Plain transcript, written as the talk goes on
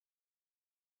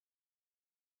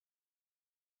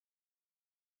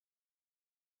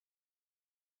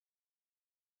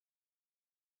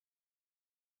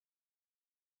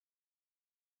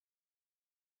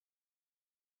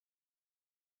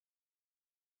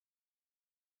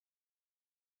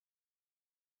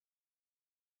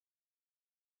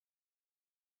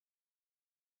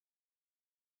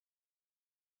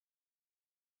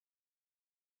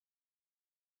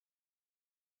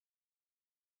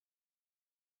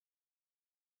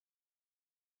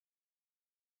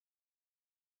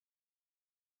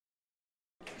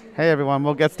Hey everyone,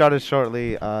 we'll get started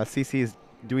shortly. CC is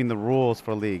doing the rules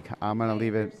for League. I'm gonna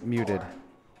leave it muted.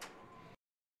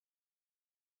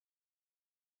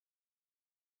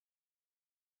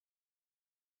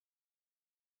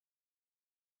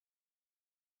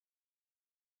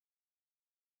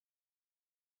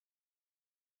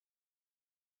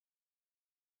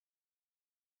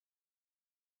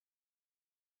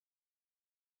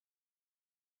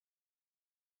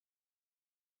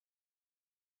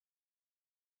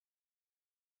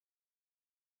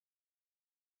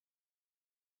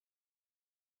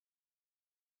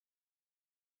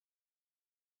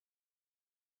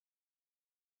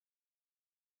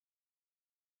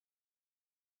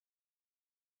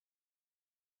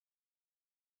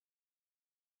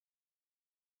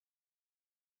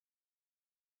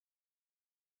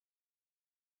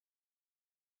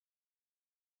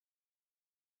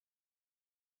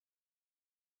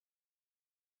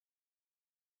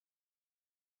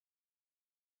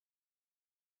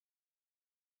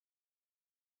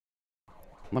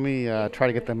 Let me try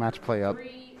to get the match play up. It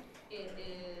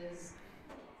is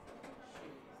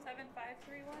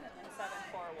 7531 and then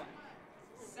 741.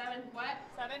 what?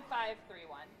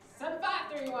 7531.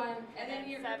 7531, and then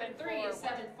your group 3 is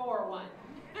 741.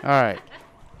 All right.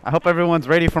 I hope everyone's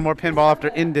ready for more pinball after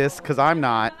Indus, because I'm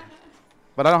not.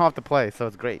 But I don't have to play, so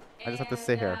it's great. I just have to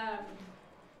sit here.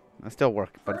 I still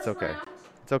work, but it's okay. Round,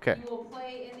 It's okay. you will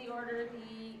play in the order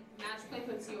the match play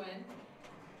puts you in.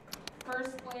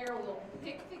 First player will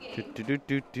pick the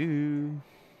game.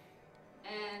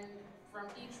 And from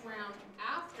each round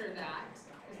after that,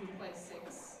 because we play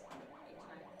 6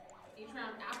 each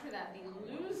round after that, the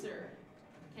loser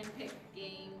can pick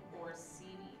game or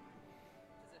seeding.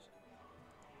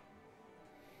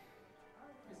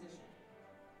 Position.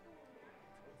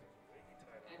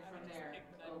 And from there,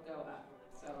 it'll go up.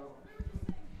 So.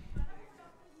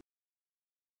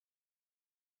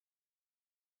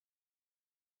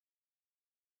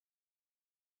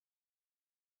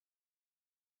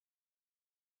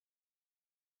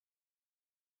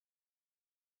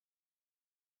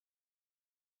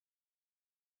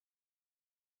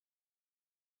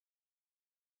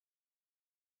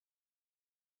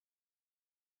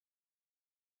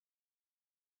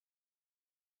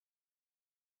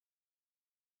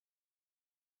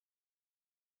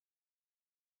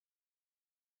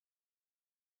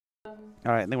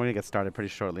 All right, I think we're gonna get started pretty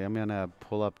shortly. I'm gonna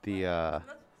pull up the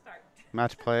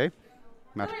match play.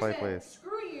 Match play, please.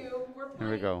 Screw you. We're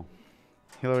playing. Here we go.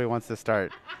 Hillary wants to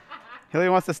start. Hillary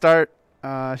wants to start.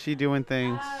 She doing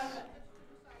things. Well,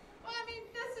 I mean,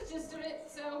 that's the gist of it.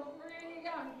 So where are you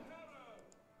going?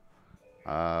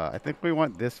 I think we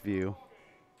want this view.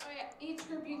 Oh yeah, each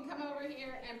group you can come over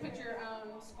here and put your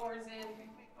scores in.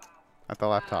 At the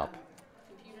laptop.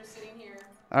 Computer sitting here.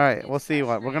 All right, we'll see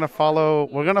what we're gonna follow.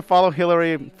 We're gonna follow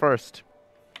Hillary first.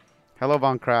 Hello,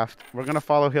 Von Kraft. We're gonna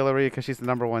follow Hillary because she's the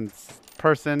 #1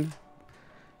 person.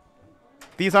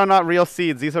 These are not real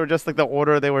seeds. These are just like the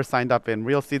order they were signed up in.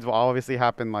 Real seeds will obviously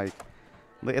happen like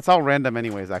it's all random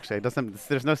anyways. Actually, it doesn't.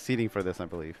 There's no seeding for this, I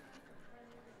believe.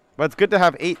 But it's good to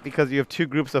have 8 because you have 2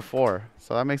 groups of 4,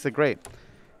 so that makes it great.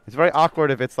 It's very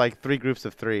awkward if it's like 3 groups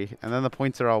of 3, and then the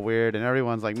points are all weird, and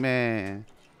everyone's like, man.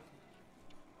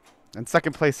 And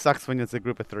second place sucks when it's a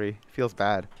group of 3. Feels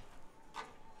bad.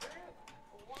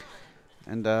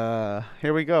 And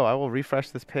here we go. I will refresh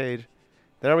this page.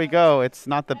 There we go. It's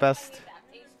not the best.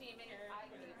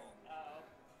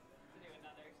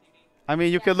 I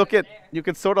mean, you could look at, you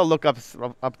could sort of look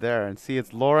up there and see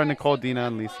it's Laura, Nicole, Dina,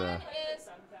 and Lisa.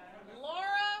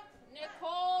 Laura,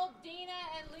 Nicole, Dina,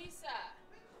 and Lisa.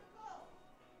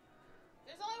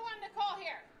 There's only one Nicole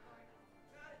here.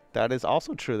 That is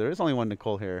also true. There is only one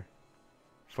Nicole here.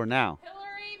 For now.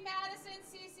 Hillary, Madison,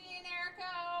 Cece, and Erica.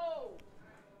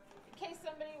 In case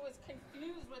somebody was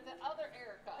confused with the other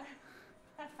Erica.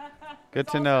 Good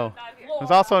to know. Who's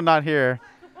also not here.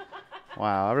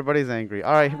 Wow, everybody's angry.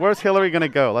 All right, where's Hillary going to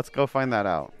go? Let's go find that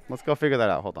out. Let's go figure that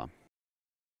out. Hold on.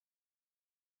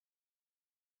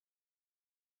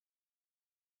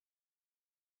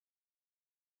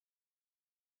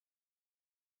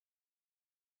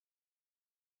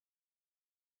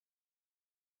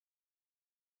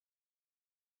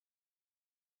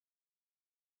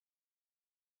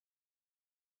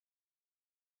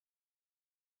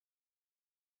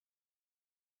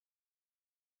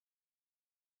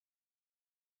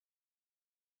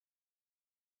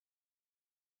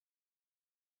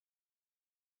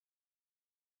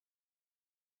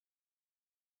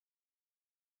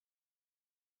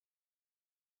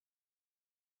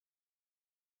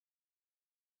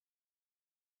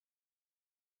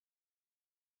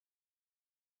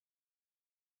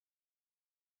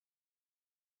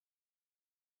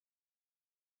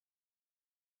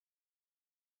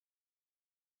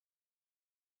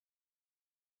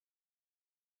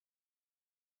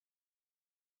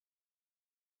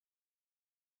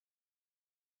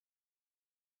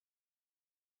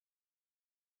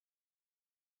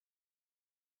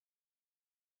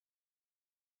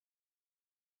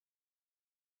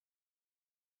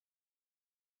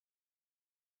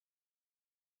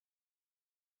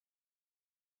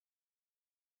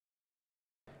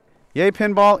 Yay,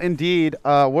 pinball, indeed.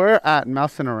 We're at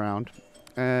mousing around.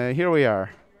 Here we are.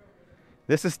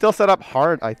 This is still set up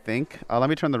hard, I think. Let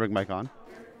me turn the rig mic on.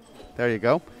 There you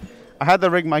go. I had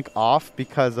the rig mic off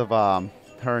because of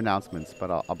her announcements, but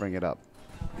I'll bring it up.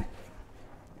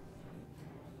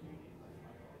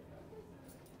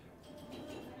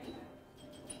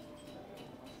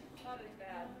 Not as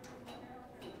bad.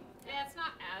 Yeah, it's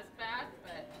not as bad,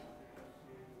 but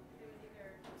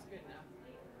it's good enough.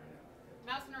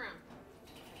 Mousing around.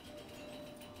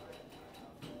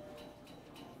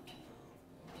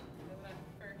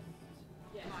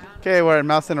 Okay, we're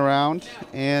mousing around,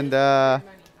 and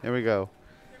here we go.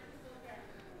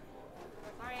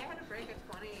 Sorry, I had a break at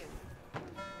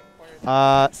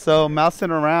 20. So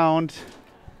mousing around.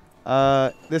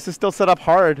 This is still set up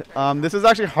hard. This is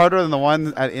actually harder than the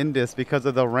one at Indus because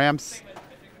of the ramps.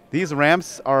 These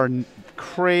ramps are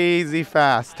crazy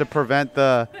fast to prevent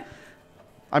the...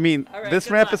 I mean, this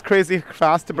ramp is crazy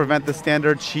fast to prevent the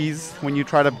standard cheese when you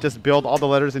try to just build all the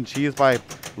letters in cheese by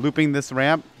looping this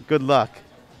ramp. Good luck.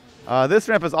 This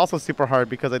ramp is also super hard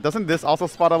because doesn't this also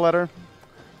spot a letter?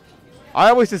 I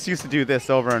always just used to do this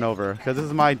over and over because this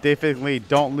is my definitely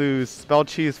don't lose. Spell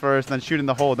cheese first, then shoot in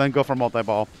the hole, then go for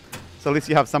multi-ball. So at least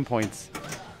you have some points.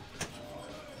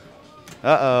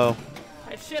 Uh-oh.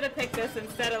 I should have picked this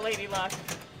instead of Lady Luck.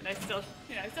 And I still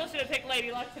should have picked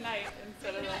Lady Luck tonight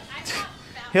instead of that.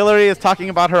 Hillary is talking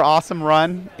about her awesome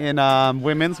run in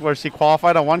women's where she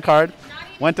qualified on one card,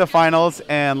 went to finals,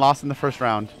 and lost in the first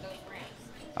round.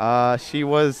 She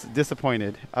was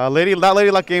disappointed. That Lady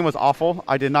Luck game was awful.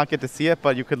 I did not get to see it,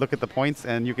 but you could look at the points,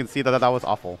 and you can see that was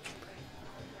awful.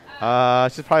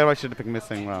 She's probably why she should have picked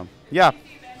missing round. Yeah,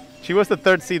 she was the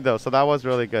 3rd seed, though, so that was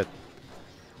really good.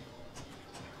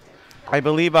 I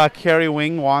believe Carrie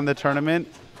Wing won the tournament.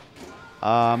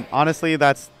 Honestly,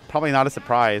 that's probably not a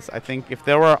surprise. I think if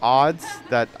there were odds,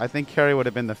 I think Carrie would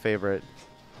have been the favorite.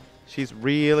 She's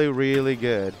really, really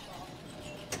good.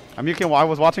 I mean, I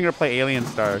was watching her play Alien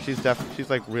Star. She's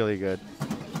like really good.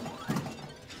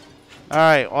 All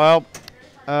right, well,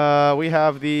 we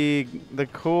have the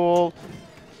cool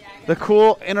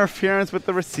interference with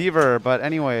the receiver. But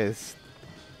anyways,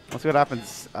 let's see what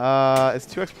happens. Is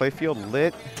 2x playfield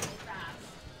lit?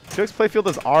 2x playfield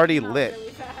is already lit.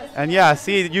 And yeah,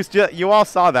 see, you all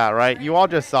saw that, right? You all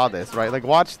just saw this, right? Like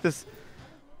watch this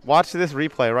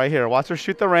replay right here. Watch her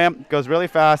shoot the ramp. Goes really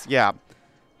fast. Yeah.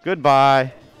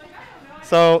 Goodbye.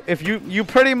 So if you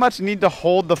pretty much need to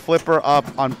hold the flipper up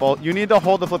on both. You need to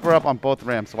hold the flipper up on both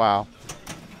ramps. Wow.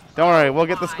 Don't worry, we'll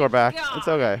get the score back. It's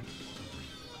okay.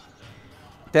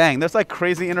 Dang, there's like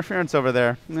crazy interference over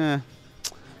there.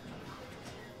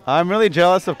 I'm really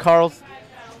jealous of Carl's.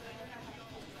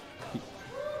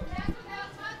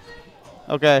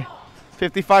 Okay,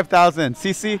 55,000.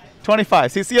 CC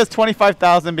 25. CC has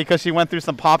 25,000 because she went through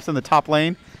some pops in the top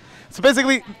lane. So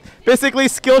basically,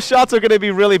 skill shots are going to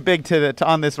be really big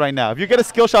on this right now. If you get a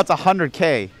skill shot, it's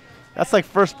 100K. That's like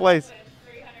first place.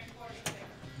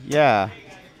 Yeah.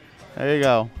 There you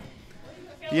go.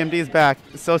 BMD's back.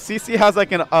 So CC has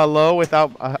like a low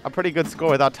without a pretty good score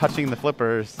without touching the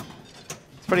flippers.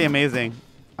 It's pretty amazing.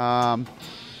 All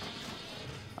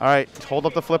right, hold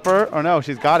up the flipper. Oh no,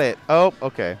 she's got it. Oh,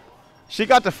 okay. She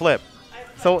got to flip.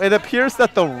 So it appears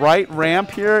that the right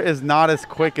ramp here is not as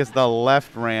quick as the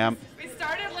left ramp. We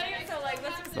started late, so like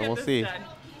let's just So get we'll this see. done.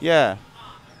 Yeah.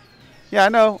 Yeah, I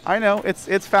know.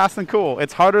 It's fast and cool.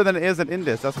 It's harder than it is at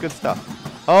Indus. That's good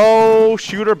stuff. Oh,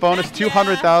 shooter bonus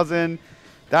 200,000.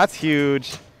 That's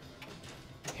huge.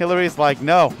 Hillary's like,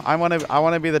 no, I want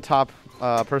to be the top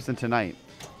person tonight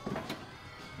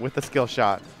with the skill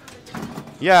shot.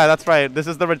 Yeah, that's right. This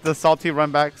is the salty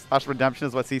runback / redemption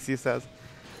is what CC says.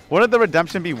 Wouldn't the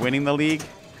redemption be winning the league?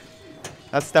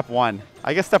 That's step 1.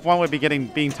 I guess step 1 would be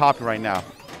being top right now.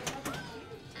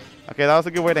 Okay, that was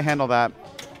a good way to handle that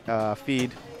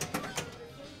feed.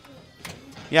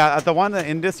 Yeah, at the one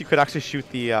in this, you could actually shoot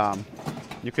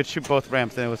you could shoot both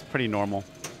ramps, and it was pretty normal.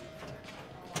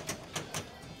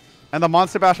 And the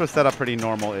Monster Bash was set up pretty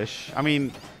normal-ish. I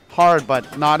mean, hard,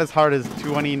 but not as hard as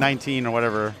 2019 or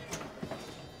whatever.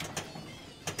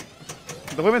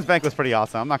 The women's bank was pretty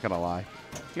awesome, I'm not going to lie.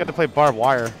 You got to play barbed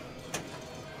wire.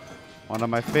 One of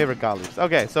my favorite god loops.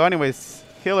 Okay, so anyways,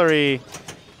 Hillary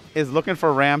is looking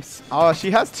for ramps. Oh,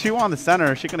 she has 2 on the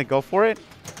center. Is she going to go for it?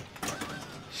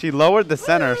 She lowered the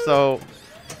center, so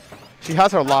she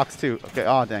has her locks too. Okay,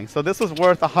 oh dang. So this was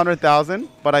worth 100,000,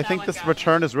 but I think this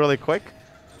return is really quick.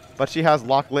 But she has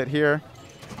lock lit here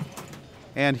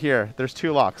and here. There's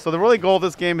 2 locks. So the really goal of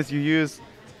this game is you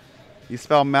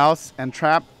spell mouse and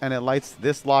trap, and it lights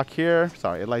this lock here.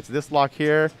 Sorry, it lights this lock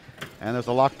here, And there's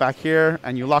a lock back here,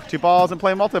 and you lock 2 balls and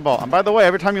play multi-ball. And by the way,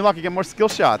 every time you lock, you get more skill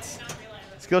shots.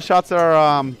 Skill shots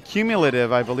are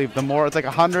cumulative, I believe. The more, it's like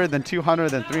 100, then 200,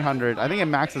 then 300. I think it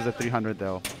maxes at 300,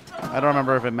 though. I don't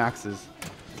remember if it maxes.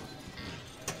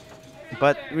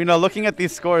 But, you know, looking at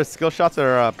these scores, skill shots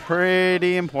are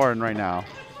pretty important right now.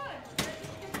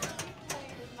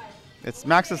 It's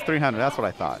max is 300. That's what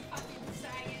I thought.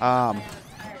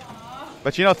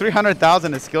 But, you know,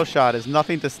 300,000 is skill shot is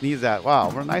nothing to sneeze at.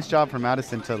 Wow, well, nice job for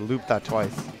Madison to loop that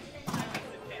twice.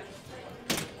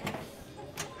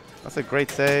 That's a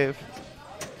great save.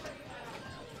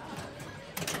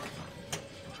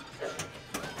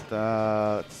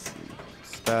 Let's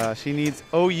see. She needs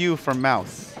OU for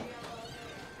mouse.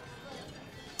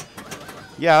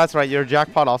 Yeah, that's right. Your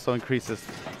jackpot also increases.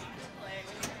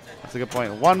 That's a good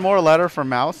point. One more letter for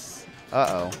mouse.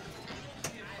 Uh-oh.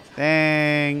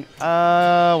 Dang.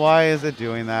 Why is it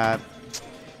doing that?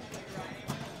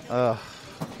 Ugh.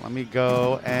 Let me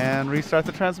go and restart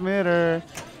the transmitter.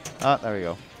 There we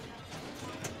go.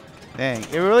 Dang.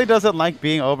 It really doesn't like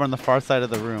being over on the far side of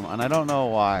the room, and I don't know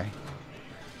why.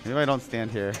 Maybe I don't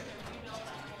stand here.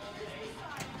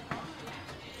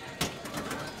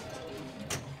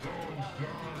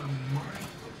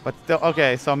 But still,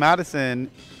 okay, so Madison,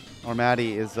 or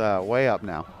Maddie, is way up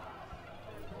now.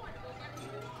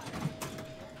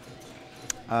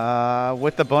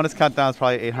 With the bonus countdown, it's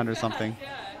probably 800 something.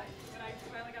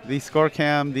 The score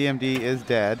cam DMD is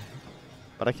dead,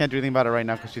 but I can't do anything about it right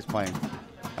now because she's playing.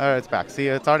 Alright, it's back. See,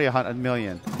 it's already 100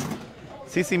 million.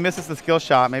 CC misses the skill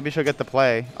shot. Maybe she'll get the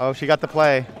play. Oh, she got the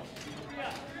play.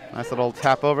 Nice little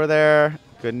tap over there.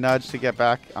 Good nudge to get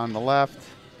back on the left.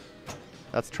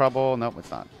 That's trouble. Nope,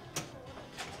 it's not.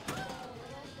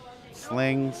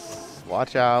 Slings.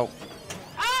 Watch out.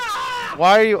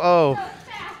 Why are you? Oh,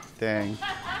 dang.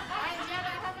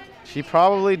 She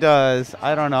probably does.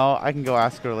 I don't know. I can go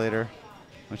ask her later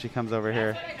when she comes over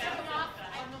here.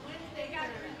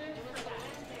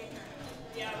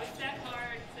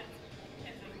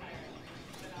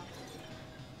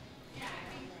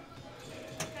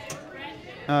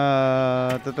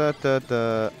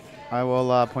 I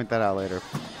will point that out later.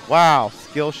 Wow,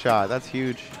 skill shot. That's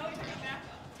huge.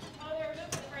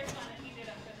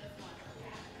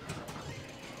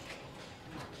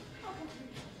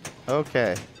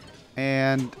 Okay.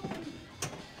 And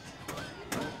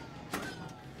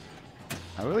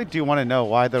I really do want to know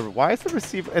why is the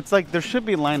receiver, it's like there should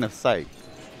be line of sight.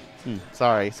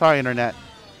 Sorry, internet.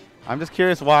 I'm just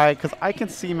curious why, because I can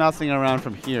see mousing around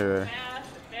from here.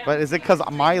 But is it because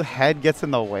my head gets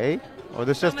in the way? Or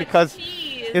is just because,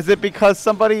 is it because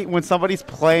when somebody's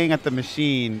playing at the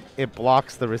machine, it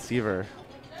blocks the receiver?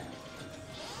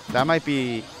 That might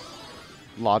be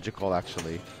logical,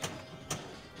 actually.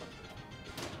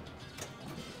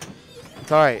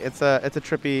 It's all right. It's a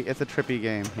trippy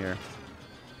game here.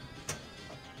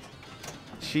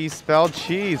 Cheese spelled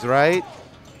cheese, right?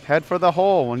 Head for the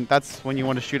hole. That's when you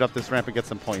want to shoot up this ramp and get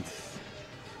some points.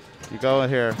 You go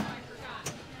here.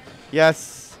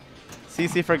 Yes.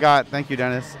 CC forgot. Thank you,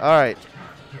 Dennis. All right.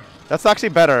 That's actually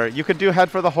better. You could do head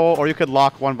for the hole, or you could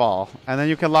lock one ball. And then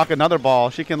you can lock another ball.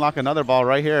 She can lock another ball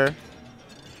right here.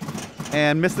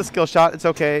 And miss the skill shot. It's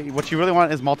okay. What you really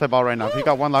want is multi-ball right now. If you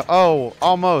got one lock. Oh,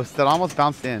 almost. That almost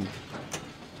bounced in.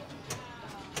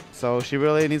 So she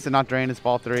really needs to not drain. It's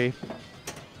ball 3.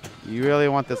 You really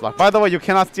want this lock. By the way, you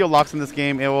cannot steal locks in this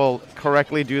game. It will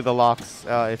correctly do the locks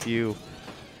if you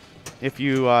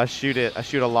shoot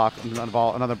a lock,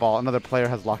 another ball. Another player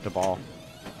has locked a ball.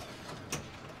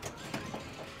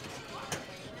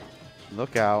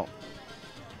 Look out.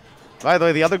 By the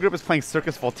way, the other group is playing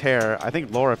Circus Voltaire. I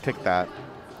think Laura picked that.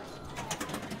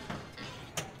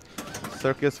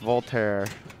 Circus Voltaire.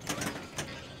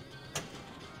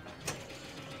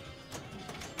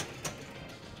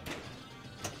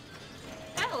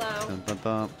 Hello. Dun, dun,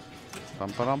 dun.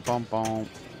 Bum, ba, dum, bum, bum.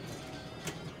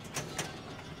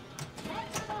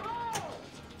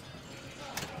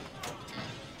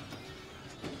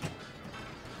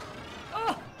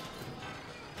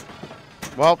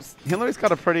 Well, Hillary's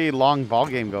got a pretty long ball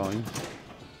game going.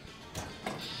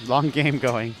 Long game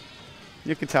going.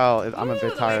 You can tell I'm a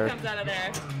bit tired. Comes out of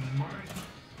there.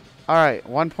 All right,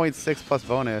 1.6 plus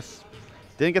bonus.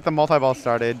 Didn't get the multi-ball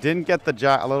started. Didn't get the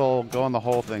a little go in the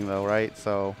hole thing though, right?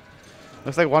 So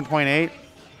looks like 1.8.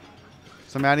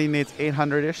 So Maddie needs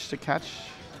 800-ish to catch.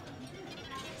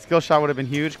 Skill shot would have been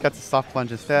huge. Gets a soft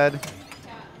plunge instead.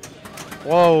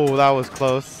 Whoa, that was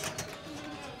close.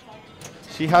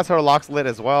 She has her locks lit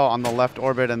as well on the left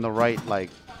orbit and the right, like,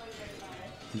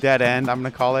 dead end, I'm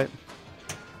going to call it.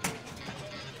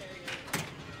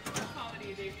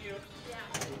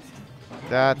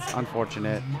 That's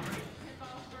unfortunate.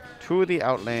 Two of the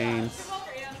out lanes.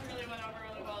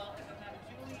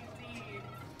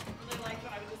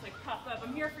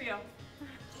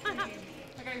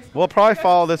 We'll probably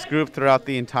follow this group throughout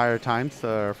the entire time,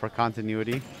 so for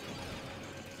continuity.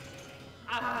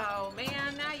 Oh man,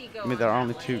 now you go. I mean, there are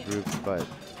only two groups, but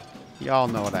y'all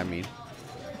know what I mean.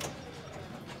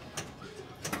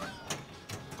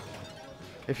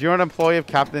 If you're an employee of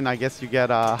Captain, I guess you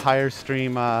get a higher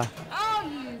stream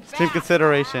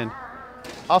consideration.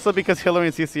 Also because Hillary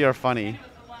and CC are funny.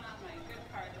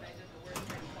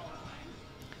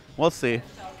 We'll see.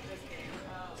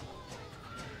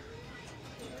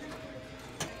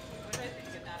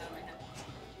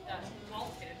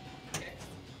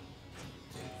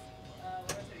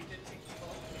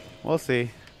 We'll see.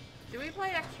 Do we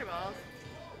play extra balls?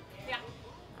 Yeah.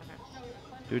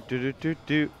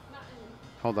 Do.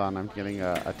 Hold on, I'm getting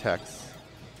a text.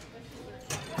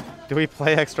 Do we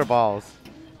play extra balls?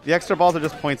 The extra balls are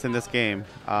just points in this game,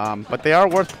 but they are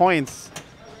worth points.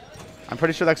 I'm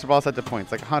pretty sure the extra balls head to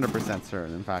points, like 100%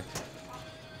 certain, in fact.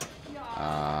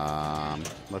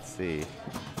 Let's see.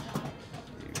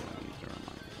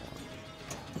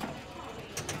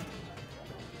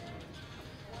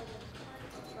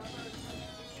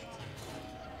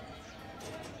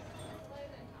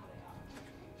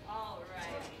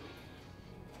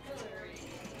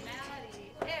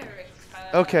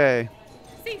 Okay.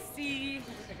 CC.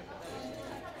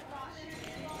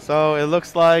 So it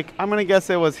looks like, I'm going to guess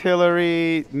it was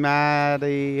Hillary,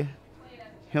 Maddie.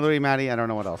 Hillary, Maddie, I don't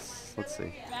know what else. Let's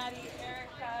see. Maddie,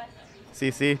 Erica.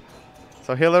 CC.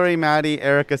 So Hillary, Maddie,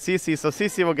 Erica, CC. So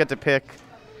CC will get to pick.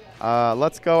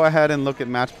 Let's go ahead and look at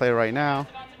match play right now.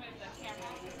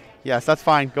 Yes, that's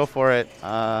fine. Go for it.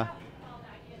 Oh,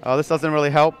 this doesn't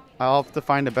really help. I'll have to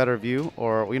find a better view.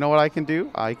 Or you know what I can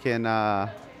do? I can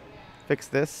fix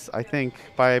this, I think,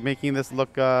 by making this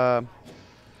look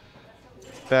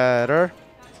better.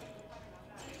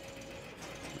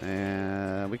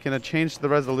 And we can change the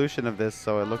resolution of this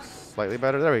so it looks slightly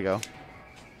better. There we go.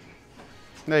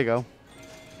 There you go.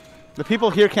 The people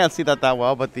here can't see that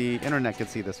well, but the internet can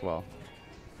see this well.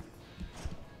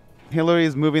 Hillary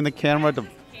is moving the camera to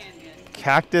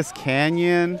Cactus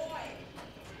Canyon.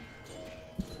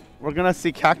 We're going to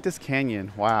see Cactus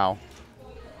Canyon. Wow.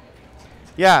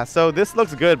 Yeah, so this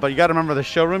looks good, but you got to remember the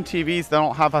showroom TVs, they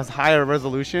don't have as high a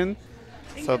resolution.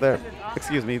 So they're,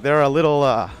 excuse me, they're a little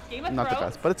not the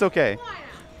best, but it's okay.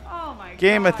 Oh my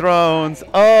Game of Thrones.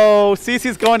 Oh,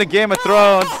 Cece's going to Game of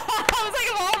Thrones. I was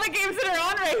like, of all the games that are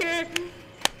on right here,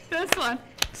 this one.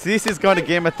 Cece's going to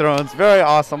Game of Thrones. Very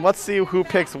awesome. Let's see who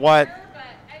picks what.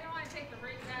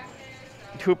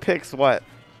 Who picks what?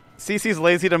 Cece's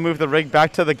lazy to move the rig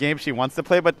back to the game she wants to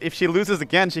play, but if she loses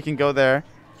again, she can go there.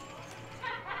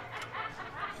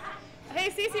 Hey,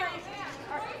 Cece,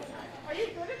 are you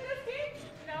good at this game?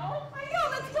 No? I know,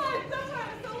 that's fine. That's why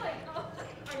I'm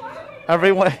so like,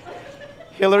 Everyone,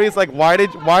 Hillary's like, why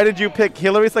did you pick?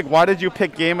 Hillary's like, why did you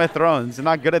pick Game of Thrones? You're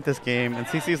not good at this game. And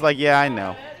Cece's like, yeah, I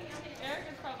know.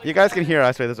 You guys can hear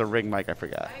us. Wait, there's a ring mic. I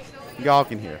forgot. Y'all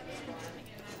can hear.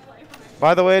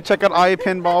 By the way, check out IE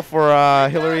Pinball for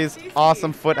Hillary's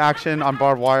awesome foot action on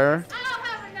barbed wire.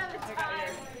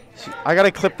 I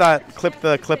gotta clip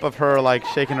the clip of her like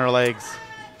shaking her legs.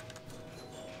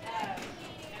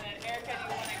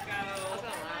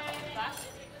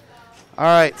 All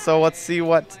right, so let's see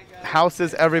what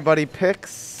houses everybody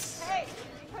picks. Hey,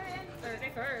 put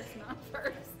in first, not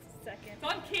first, second. It's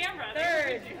on camera.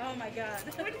 Third. Oh my God.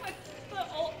 Which one?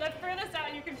 The furthest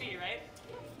out you can be, right?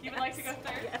 You would like to go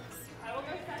third? Yes. I will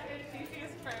go second. CC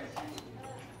is first.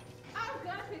 I was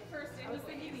gonna pick first. I was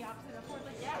thinking the opposite of fourth.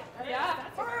 Like, Yeah,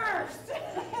 first.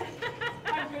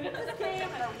 I'm good at this game,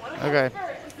 and I want to Okay. go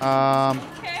first.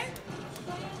 Okay.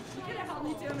 You could have helped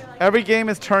me too. And be like, Every game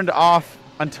is turned off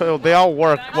until they all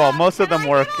work. Well, most of them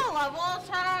work.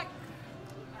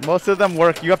 Most of them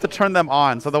work. You have to turn them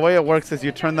on. So the way it works is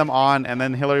you turn them on, and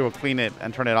then Hillary will clean it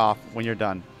and turn it off when you're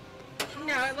done.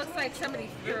 no, it looks like somebody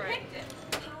threw it.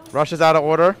 Rush is out of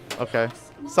order? Okay.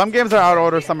 Some games are out of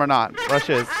order, some are not. Rush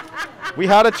is. We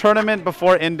had a tournament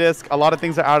before Indisc. A lot of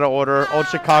things are out of order. Old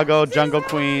Chicago, Jungle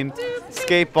Queen,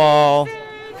 Skateball,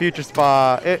 Future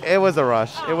Spa. It was a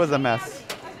rush. It was a mess.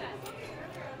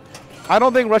 I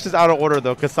don't think Rush is out of order,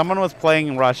 though, because someone was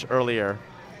playing Rush earlier.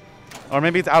 Or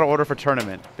maybe it's out of order for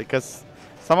tournament, because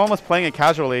someone was playing it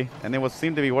casually, and they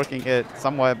seemed to be working it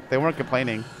somewhat. They weren't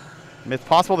complaining. I mean, it's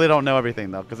possible they don't know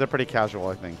everything, though, because they're pretty casual,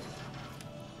 I think.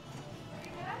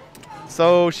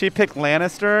 So she picked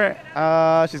Lannister.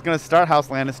 She's going to start House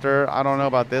Lannister. I don't know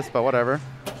about this, but whatever.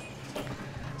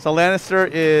 So Lannister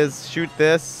is shoot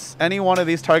this, any one of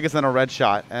these targets in a red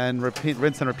shot, and repeat,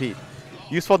 rinse and repeat.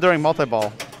 Useful during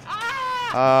multi-ball.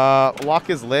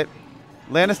 Lock is lit.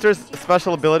 Lannister's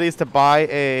special ability is to buy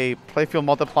a playfield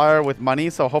multiplier with money,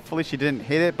 so hopefully she didn't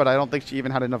hit it, but I don't think she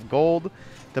even had enough gold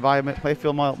to buy a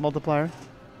playfield multiplier.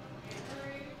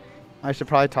 I should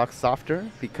probably talk softer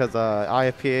because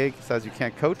IFPA says you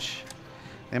can't coach.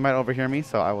 They might overhear me,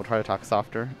 so I will try to talk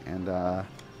softer and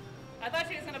I thought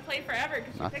she was going to play forever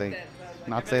because she picked it.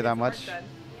 So not say that much.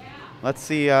 Let's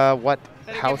see what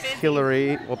house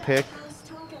Hillary will pick.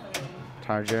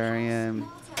 Targaryen,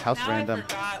 house now random. I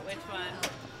forgot which one.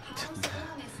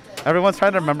 Everyone's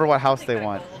trying to remember what house they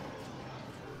want.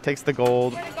 Takes the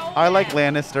gold. I like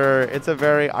Lannister. It's a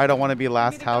very I don't want to be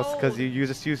last house because you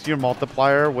just use your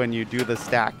multiplier when you do the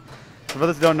stack. So for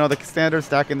those who don't know, the standard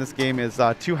stack in this game is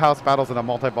 2 house battles and a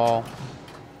multi-ball.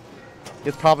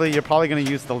 You're probably going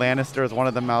to use the Lannister as one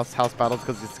of the house battles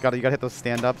because you got to hit those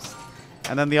stand-ups.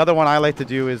 And then the other one I like to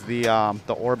do is the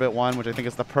orbit one, which I think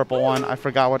is the purple one. I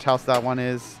forgot which house that one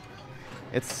is.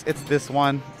 It's this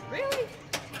one. Really?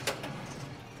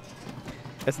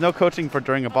 It's no coaching for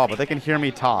during a ball, but they can hear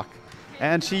me talk.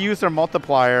 And she used her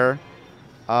multiplier,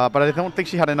 but I don't think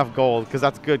she had enough gold because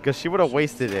that's good because she would have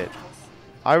wasted it.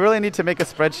 I really need to make a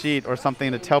spreadsheet or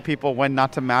something to tell people when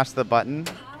not to mash the button.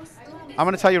 I'm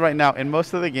going to tell you right now, in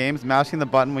most of the games, mashing the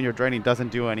button when you're draining doesn't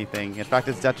do anything. In fact,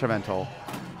 it's detrimental.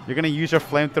 You're going to use your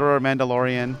flamethrower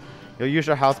Mandalorian. You'll use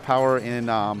your house power in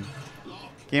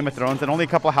Game of Thrones, and only a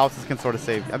couple houses can sort of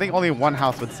save you. I think only one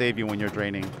house would save you when you're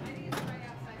draining.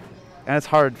 And it's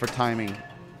hard for timing.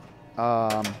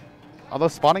 Although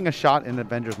spotting a shot in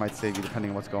Avengers might save you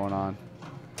depending on what's going on.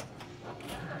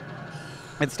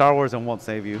 In Star Wars, it won't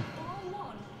save you.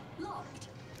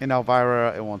 In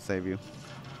Elvira, it won't save you.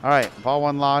 All right, ball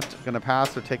 1 locked. Gonna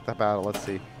pass or take the battle. Let's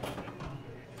see.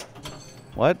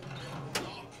 What?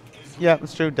 Yeah,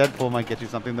 that's true. Deadpool might get you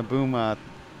something. The boom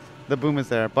is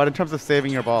there. But in terms of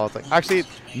saving your ball, it's like actually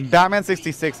Batman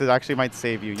 66 it actually might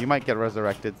save you. You might get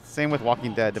resurrected. Same with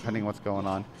Walking Dead, depending on what's going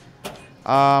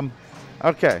on.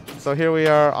 Okay, so here we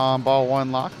are on ball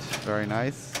 1 locked. Very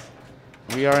nice.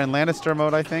 We are in Lannister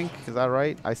mode, I think. Is that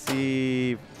right? I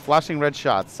see flashing red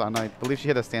shots, and I believe she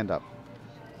hit a stand-up.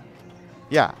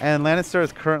 Yeah, and Lannister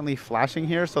is currently flashing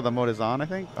here, so the mode is on, I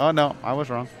think. Oh, no, I was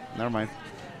wrong. Never mind.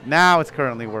 Now it's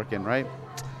currently working, right?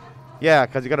 Yeah,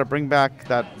 because you got to bring back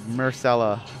that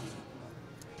Myrcella.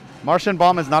 Martian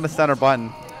Bomb is not a center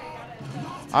button.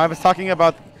 I was talking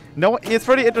about... No, it's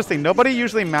pretty interesting. Nobody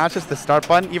usually matches the start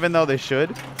button, even though they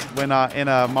should, when in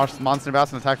a Monster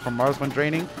Bass and Attack from Mars when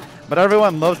draining. But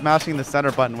everyone loves mashing the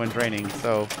center button when draining,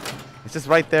 so it's just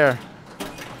right there.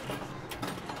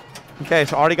 Okay,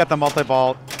 so already got the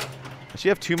multi-ball. Does she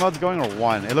have 2 modes going or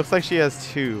 1? It looks like she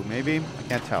has 2, maybe? I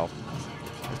can't tell.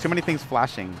 There's too many things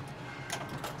flashing.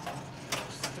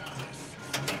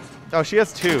 Oh, she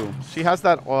has 2. She has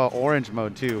that orange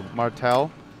mode too,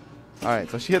 Martell. All right,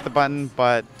 so she hit the button,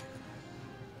 but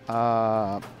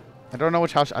I don't know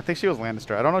which house. I think she was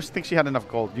Lannister. I don't know if she thinks she had enough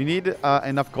gold. You need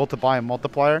enough gold to buy a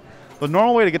multiplier. The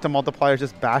normal way to get to multiplier is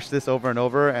just bash this over and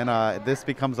over, and this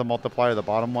becomes a multiplier, the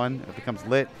bottom one. It becomes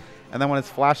lit. And then when it's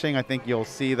flashing, I think you'll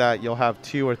see that you'll have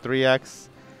 2 or 3x.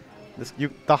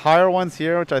 The higher ones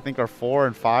here, which I think are 4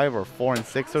 and 5 or 4 and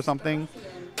 6 or something,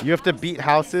 you have to beat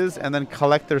houses and then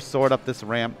collect their sword up this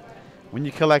ramp. When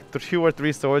you collect 2 or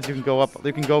 3 swords, you can go up.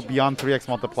 You can go beyond 3x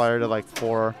multiplier to like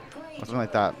 4 or something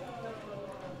like that.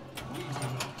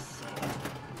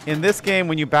 In this game,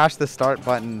 when you bash the start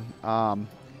button,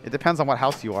 it depends on what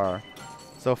house you are.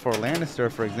 So for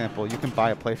Lannister, for example, you can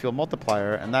buy a playfield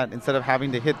multiplier, and that instead of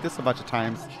having to hit this a bunch of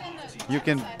times, you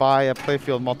can buy a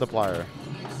playfield multiplier.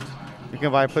 You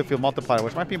can buy a playfield multiplier,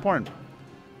 which might be important.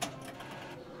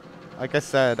 Like I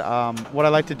said, what I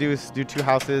like to do is do 2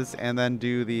 houses and then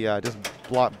do the just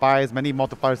buy as many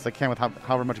multipliers as I can with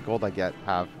however much gold I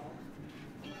have.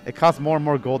 It costs more and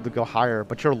more gold to go higher,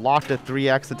 but you're locked at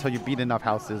 3x until you beat enough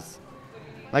houses.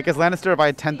 Like as Lannister, if I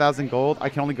had 10,000 gold, I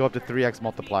can only go up to 3x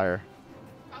multiplier.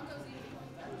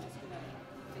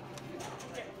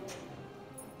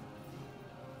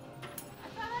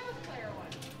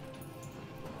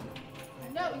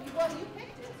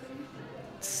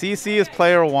 CC is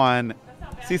player 1.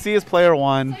 CC is player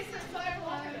 1.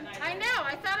 I know.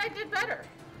 I thought I did better.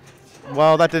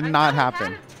 Well, that did not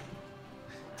happen.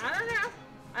 I don't know.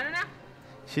 I don't know.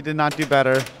 She did not do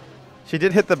better. She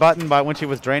did hit the button when she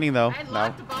was draining, though. I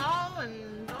locked the ball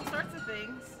and all sorts of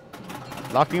things.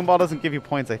 Locking a ball doesn't give you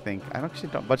points, I think. I don't. She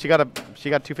don't. But she got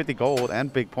 250 gold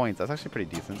and big points. That's actually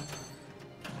pretty decent.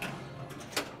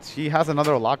 She has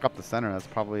another lock up the center. That's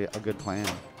probably a good plan.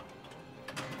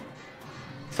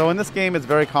 So in this game, it's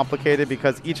very complicated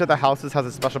because each of the houses has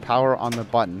a special power on the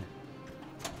button.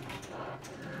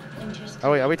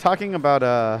 Oh wait, are we talking about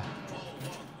we're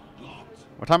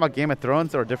talking about Game of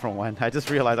Thrones or a different one? I just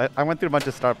realized I went through a bunch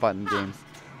of start button games.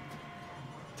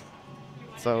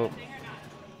 So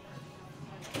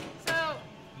you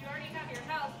already have your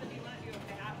house, but you want to do a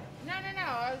map? No.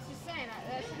 I was just saying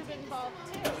that should have been involved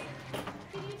too.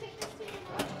 Can you take this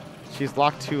to she's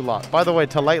locked 2 locks. By the way,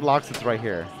 to light locks, it's right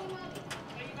here.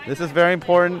 This is very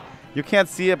important. You can't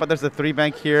see it, but there's a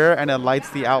 3-bank here, and it lights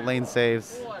the out lane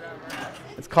saves.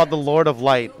 It's called the Lord of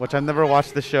Light, which I've never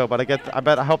watched the show, but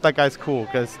I hope that guy's cool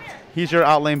because he's your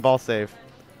out lane ball save.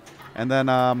 And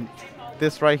then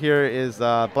this right here is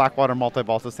Blackwater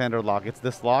multi-ball, so standard lock. It's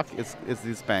this lock. It's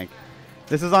this bank.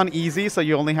 This is on easy, so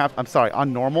you only have. I'm sorry,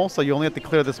 on normal, so you only have to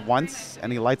clear this once,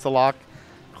 and he lights a lock.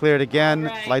 Clear it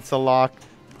again, lights a lock.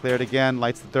 Clear it again,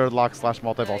 lights the 3rd lock /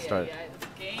 multi-ball start.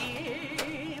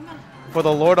 For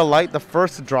the Lord of Light, the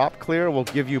first drop clear will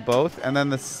give you both, and then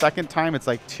the second time it's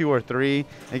like 2 or 3.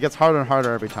 And it gets harder and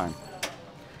harder every time.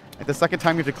 Like the second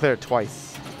time you have to clear it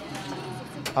twice.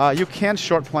 You can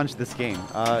short plunge this game.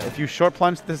 If you short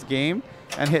plunge this game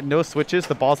and hit no switches,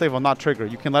 the ball save will not trigger.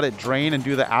 You can let it drain and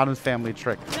do the Addams Family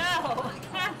trick. No.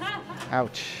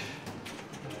 Ouch.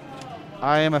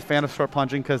 I am a fan of short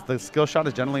plunging because the skill shot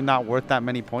is generally not worth that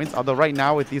many points. Although right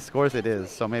now with these scores it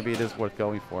is, so maybe it is worth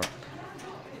going for.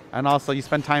 And also, you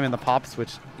spend time in the pops,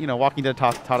 which, you know, Walking Dead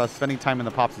taught us spending time in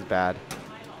the pops is bad.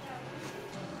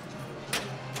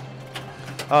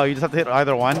 Oh, you just have to hit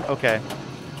either one? Okay.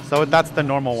 So that's the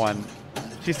normal one.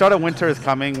 She started Winter is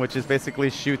Coming, which is basically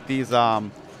shoot these,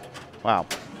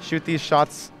 shoot these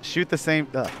shots, shoot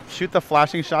the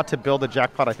flashing shot to build a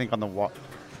jackpot, I think, on the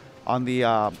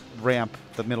ramp,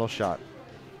 the middle shot.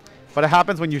 But it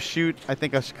happens when you shoot, I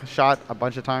think, a shot a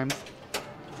bunch of times.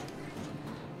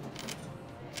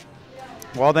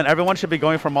 Well, then everyone should be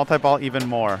going for multi-ball even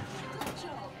more.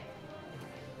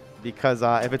 Because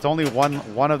if it's only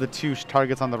one of the 2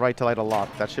 targets on the right to light a lock,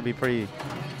 that should be pretty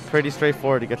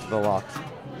straightforward to get to the lock.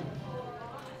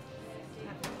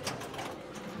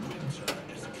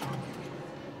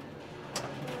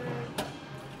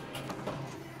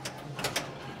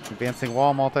 Advancing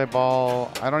wall,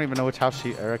 multi-ball. I don't even know which house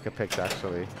Erica picked,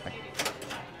 actually. I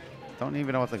don't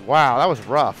even know what's like. Wow, that was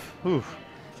rough. Whew.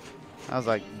 I was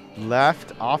like,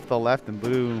 left, off the left, and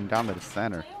boom, down to the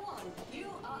center.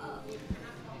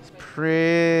 It's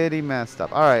pretty messed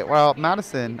up. All right, well,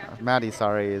 Maddie,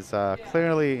 is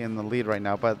clearly in the lead right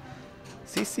now, but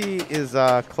CC is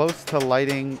close to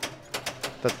lighting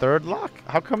the 3rd lock.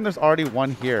 How come there's already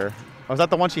one here? Or is that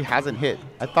the one she hasn't hit?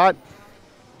 I thought,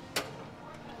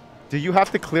 do you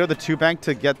have to clear the 2-bank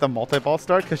to get the multi-ball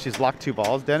start? Because she's locked 2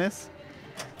 balls, Dennis.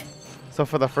 So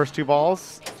for the first 2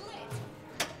 balls,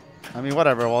 I mean,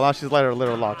 whatever. Well, now she's light her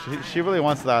little lock. She really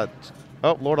wants that.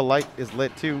 Oh, Lord of Light is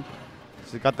lit too.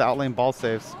 She's got the outlane ball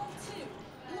saves.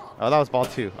 Oh, that was ball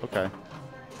 2. Okay.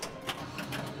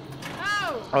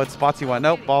 Oh, it's Spotsy 1.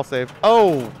 Nope, ball save.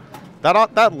 Oh,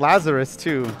 that Lazarus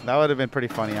too. That would have been pretty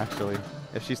funny actually,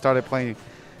 if she started playing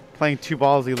 2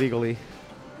 balls illegally.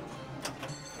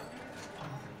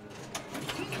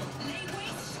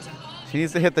 She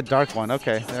needs to hit the dark one.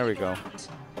 Okay, there we go.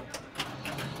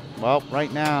 Well,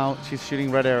 right now, she's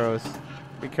shooting red arrows.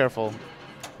 Be careful.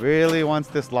 Really wants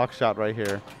this lock shot right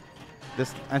here.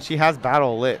 And she has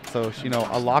battle lit, so you know,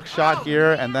 a lock shot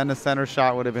here and then a center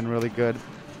shot would have been really good,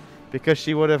 because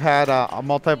she would have had a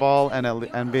multi-ball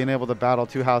and being able to battle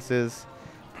 2 houses,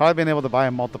 probably been able to buy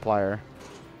a multiplier.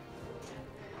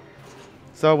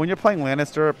 So when you're playing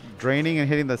Lannister, draining and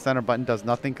hitting the center button does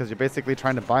nothing because you're basically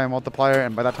trying to buy a multiplier,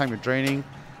 and by that time you're draining,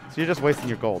 so you're just wasting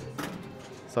your gold.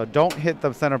 So don't hit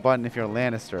the center button if you're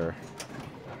Lannister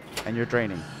and you're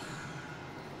draining.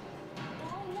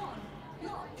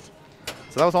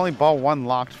 So that was only ball 1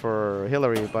 locked for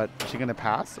Hillary, but is she going to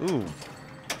pass? Ooh,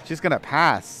 she's going to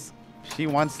pass. She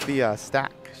wants the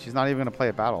stack. She's not even going to play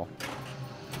a battle,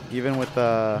 even with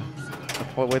the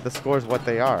scores what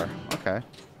they are. Okay.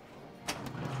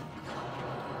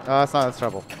 That's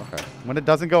trouble. Okay. When it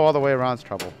doesn't go all the way around, it's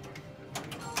trouble.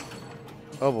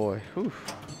 Oh boy. Whew.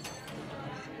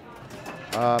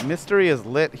 Mystery is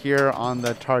lit here on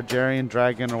the Targaryen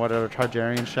dragon or whatever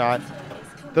Targaryen shot.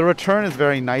 The return is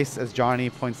very nice, as Johnny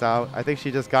points out. I think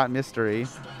she just got Mystery.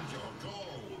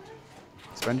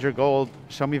 Spend your gold.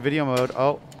 Show me video mode.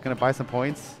 Oh, gonna buy some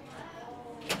points.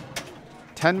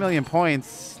 10 million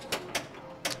points.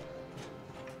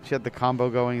 She had the combo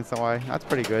going, so that's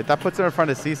pretty good. That puts her in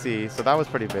front of CC, so that was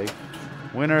pretty big.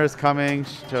 Winner is coming,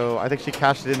 so I think she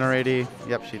cashed it in already.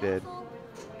 Yep, she did.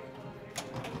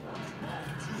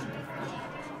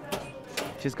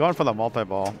 She's going for the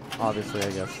multi-ball. Obviously,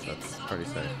 I guess that's pretty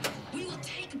safe.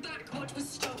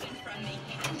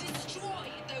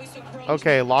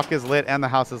 Okay, lock is lit and the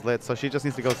house is lit, so she just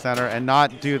needs to go center and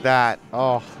not do that.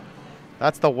 Oh,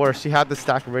 that's the worst. She had the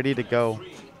stack ready to go.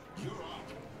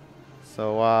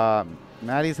 So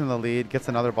Maddie's in the lead, gets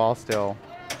another ball still.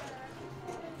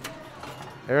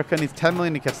 Erica needs 10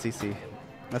 million to catch CC.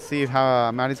 Let's see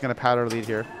how Maddie's going to pad her lead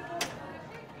here.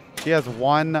 She has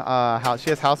one house. She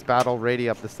has house battle ready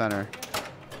up the center.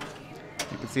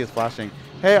 You can see it's flashing.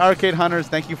 Hey, Arcade Hunters,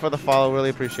 thank you for the follow. Really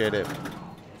appreciate it.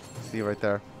 See you right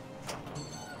there.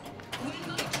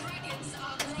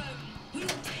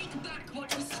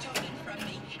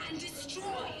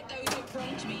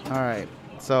 All right.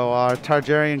 So our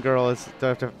Targaryen girl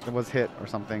was hit or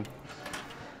something.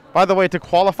 By the way, to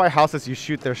qualify houses, you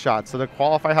shoot their shot. So to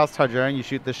qualify House Targaryen, you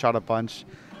shoot this shot a bunch.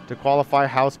 To qualify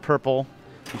House Purple,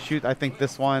 you shoot, I think,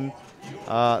 this one.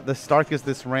 The Stark is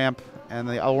this ramp, and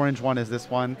the orange one is this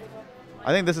one.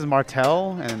 I think this is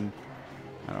Martell, and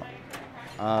I don't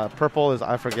know. Purple is,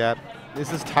 I forget.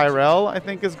 This is Tyrell, I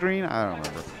think, is green. I don't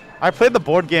remember. I played the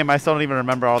board game. I still don't even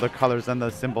remember all the colors and the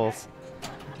symbols.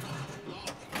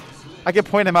 I could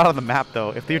point them out on the map, though.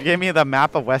 If you gave me the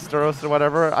map of Westeros or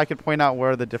whatever, I could point out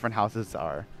where the different houses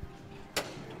are.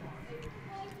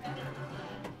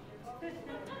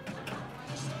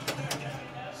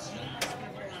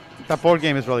 That board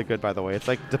game is really good, by the way. It's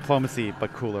like Diplomacy,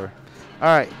 but cooler.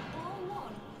 All right.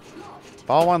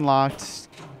 Ball one locked.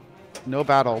 No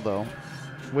battle, though.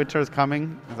 Winter's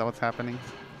coming. Is that what's happening?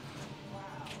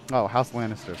 Oh, House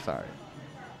Lannister, sorry.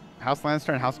 House Lannister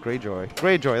and House Greyjoy.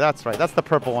 Greyjoy, that's right. That's the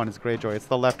purple one is Greyjoy. It's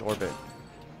the left orbit,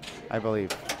 I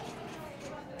believe.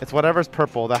 It's whatever's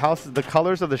purple. The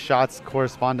colors of the shots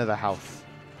correspond to the house.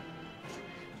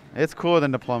 It's cooler than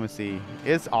Diplomacy.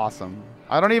 It's awesome.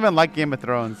 I don't even like Game of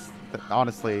Thrones,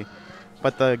 honestly,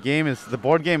 but the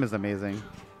board game is amazing.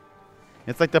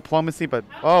 It's like Diplomacy, but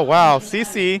oh wow,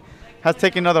 CC has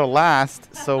taken another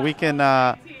last, so we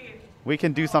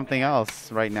can do something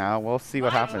else right now. We'll see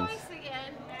what happens.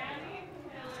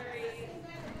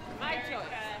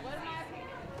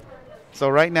 So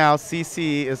right now,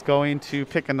 CC is going to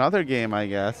pick another game, I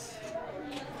guess.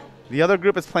 The other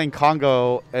group is playing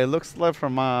Congo. It looks like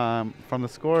from the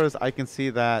scores, I can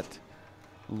see that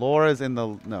Laura's in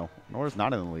the... No, Laura's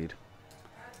not in the lead.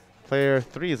 Player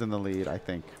 3 is in the lead, I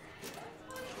think.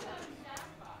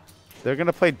 They're going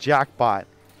to play Jackpot.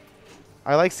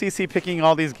 I like CC picking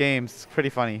all these games. It's pretty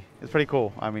funny. It's pretty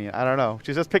cool. I mean, I don't know.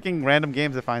 She's just picking random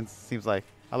games, it seems like.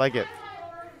 I like it.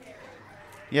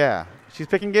 Yeah. She's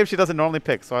picking games she doesn't normally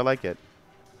pick, so I like it.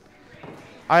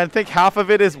 I think half of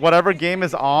it is whatever game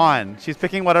is on. She's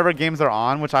picking whatever games are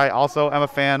on, which I also am a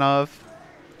fan of.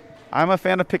 I'm a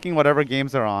fan of picking whatever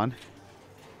games are on.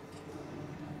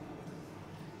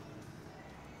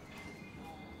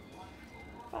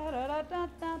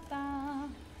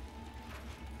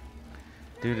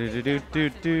 Do. That's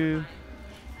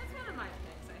one of my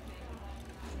picks,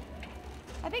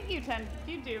 I think.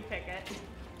 You do pick it.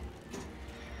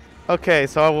 Okay,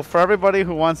 so for everybody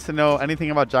who wants to know anything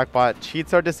about Jackpot,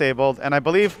 cheats are disabled, and I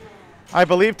believe,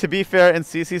 to be fair, in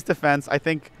CC's defense, I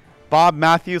think Bob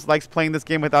Matthews likes playing this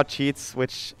game without cheats,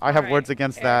 which I have words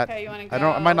against that. It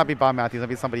might not be Bob Matthews, it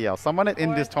might be somebody else. Someone at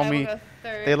Indus told me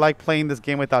they like playing this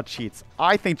game without cheats.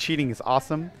 I think cheating is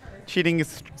awesome. Cheating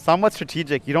is somewhat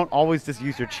strategic. You don't always just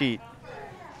use your cheat.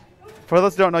 For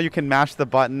those who don't know, you can mash the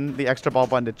button, the extra ball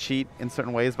button, to cheat in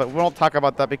certain ways, but we won't talk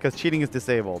about that because cheating is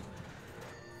disabled.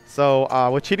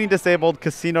 So with cheating disabled,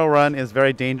 Casino Run is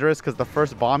very dangerous because the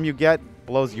first bomb you get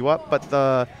blows you up, but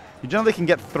you generally can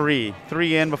get three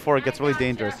in before it gets really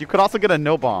dangerous. You could also get a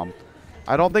no bomb.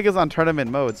 I don't think it's on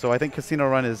tournament mode, so I think Casino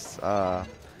Run is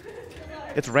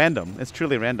it's random. It's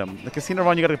truly random. The Casino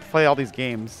Run, you got to play all these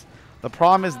games. The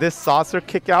problem is this saucer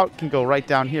kick out can go right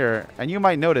down here, and you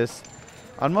might notice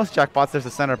on most Jackpots there's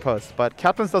a center post, but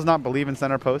Captains does not believe in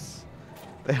center posts.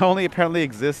 They only apparently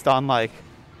exist on like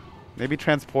maybe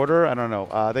Transporter. I don't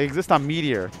know. They exist on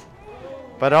Meteor,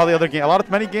 but all the other games,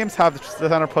 many games have the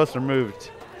center post removed.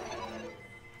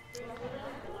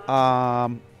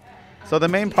 So the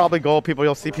main probably goal,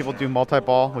 you'll see people do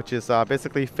multi-ball, which is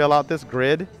basically fill out this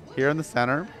grid here in the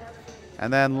center,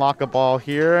 and then lock a ball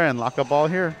here and lock a ball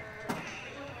here.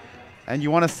 And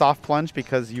you want a soft plunge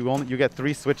because you get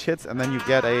 3 switch hits, and then you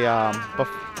get a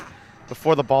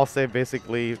before the ball save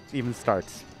basically even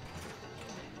starts.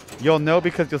 You'll know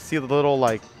because you'll see the little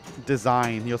like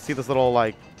design. You'll see this little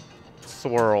like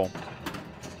swirl.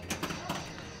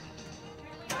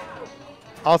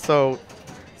 Also,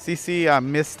 CC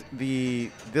missed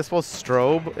this will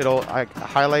strobe. It'll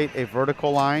highlight a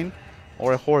vertical line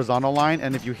or a horizontal line,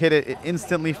 and if you hit it, it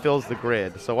instantly fills the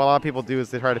grid. So what a lot of people do is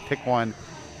they try to pick one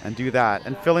and do that,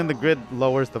 and filling the grid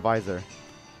lowers the visor.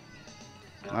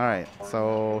 All right,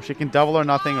 so she can double or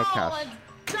nothing or cash.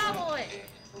 Double it.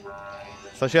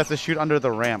 So she has to shoot under the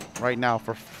ramp right now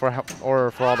for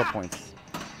all the points.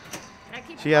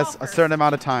 She has a certain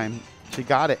amount of time. She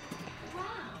got it.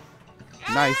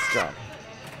 Nice job.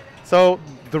 So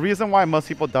the reason why most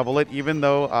people double it, even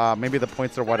though maybe the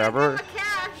points are whatever,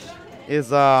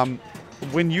 is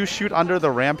when you shoot under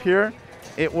the ramp here,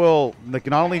 it will, like,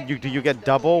 not only do you get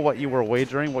double what you were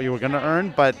wagering, what you were going to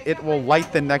earn, but it will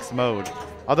light the next mode.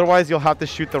 Otherwise, you'll have to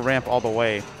shoot the ramp all the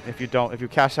way if you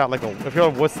cash out if you're a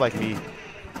wuss like me.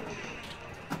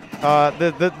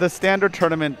 The standard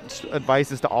tournament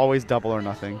advice is to always double or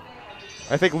nothing.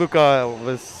 I think Luca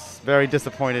was very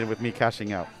disappointed with me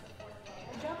cashing out.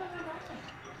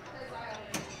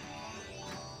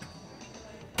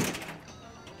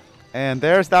 And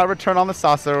there's that return on the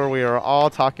saucer we are all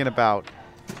talking about.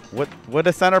 What would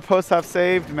a center post have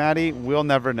saved, Maddie? We'll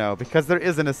never know, because there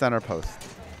isn't a center post.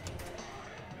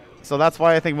 So that's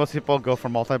why I think most people go for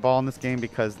multi-ball in this game,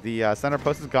 because the center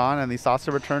post is gone and the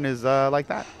saucer return is like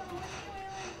that.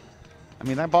 I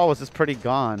mean, that ball was just pretty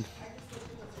gone.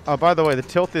 Oh, by the way, the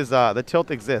tilt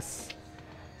exists.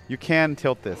 You can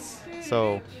tilt this.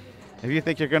 So if you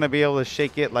think you're going to be able to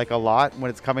shake it like a lot when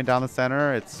it's coming down the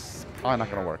center, it's probably not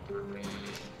going to work.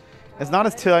 It's not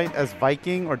as tight as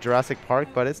Viking or Jurassic Park,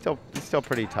 but it's still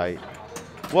pretty tight.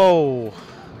 Whoa.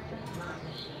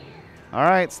 All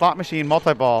right, slot machine,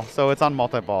 multi-ball. So it's on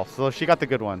multi-ball. So she got the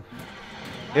good one.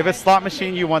 If it's slot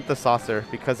machine, you want the saucer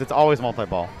because it's always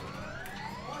multi-ball.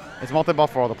 It's multi-ball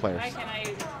for all the players.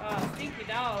 Stinky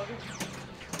dog.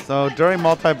 So during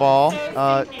multi-ball,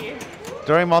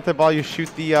 you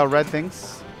shoot the red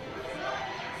things.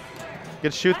 You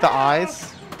can shoot the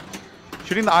eyes.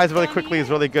 Shooting the eyes really quickly is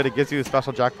really good. It gives you a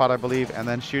special jackpot, I believe. And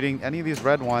then shooting any of these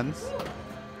red ones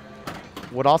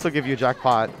would also give you a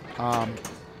jackpot.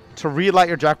 To relight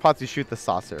your jackpots, you shoot the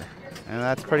saucer. And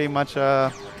that's pretty much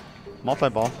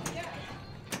multi-ball.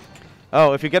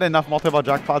 Oh, if you get enough multi-ball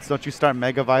jackpots, don't you start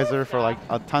Mega Visor for like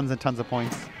tons and tons of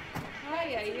points?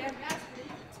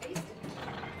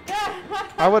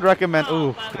 I would recommend...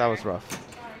 Ooh, that was rough.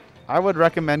 I would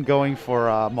recommend going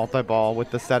for multi-ball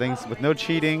with the settings with no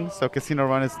cheating, so Casino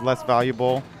Run is less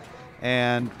valuable.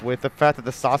 And with the fact that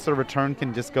the saucer return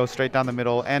can just go straight down the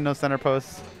middle and no center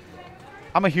posts.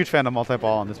 I'm a huge fan of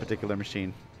multi-ball on this particular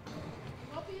machine.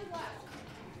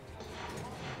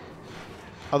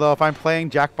 Although if I'm playing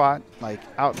Jackpot, like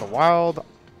out in the wild,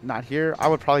 not here, I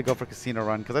would probably go for Casino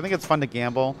Run because I think it's fun to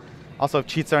gamble. Also, if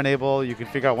cheats are enabled, you can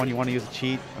figure out when you want to use a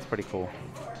cheat. That's pretty cool.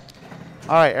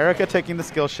 All right, Erica taking the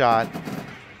skill shot,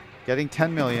 getting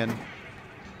 10 million.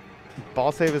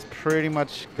 Ball save is pretty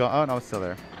much gone. Oh, no, it's still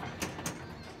there.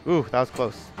 Ooh, that was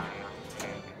close.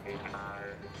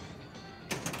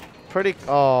 Pretty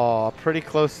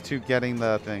close to getting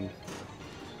the thing.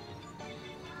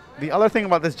 The other thing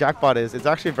about this jackpot is it's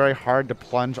actually very hard to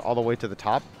plunge all the way to the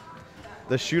top.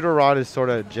 The shooter rod is sort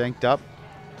of janked up.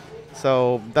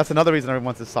 So that's another reason everyone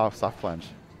wants a soft plunge.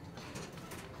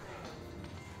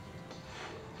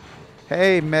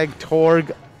 Hey, Meg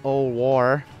Torg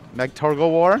War. Meg Torgo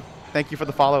War. Thank you for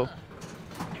the follow.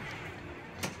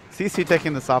 CC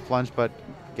taking the soft plunge, but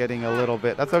getting a little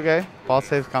bit. That's okay. Ball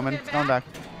save's coming. It's going back.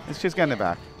 She's getting it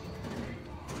back.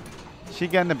 She's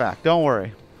getting it back. Don't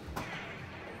worry.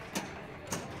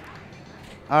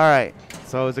 All right.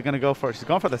 So is it going to go for... She's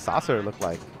going for the saucer, it looked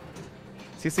like.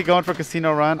 CC going for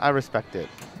Casino Run. I respect it.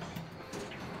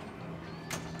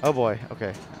 Oh, boy.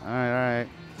 Okay. All right.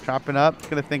 Chopping up.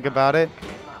 Going to think about it.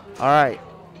 All right.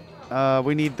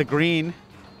 We need the green.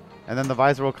 And then the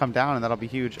visor will come down, and that'll be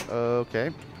huge.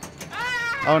 Okay.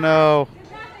 Oh, no.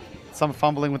 Some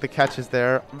fumbling with the catches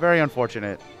there. Very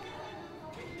unfortunate.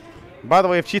 By the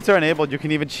way, if cheats are enabled, you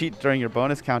can even cheat during your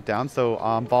bonus countdown. So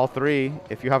on ball 3,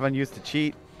 if you haven't used a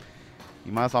cheat,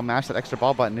 you might as well mash that extra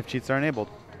ball button if cheats are enabled.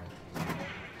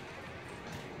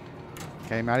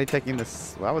 Okay, Maddie taking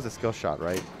this. Well, that was a skill shot,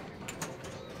 right?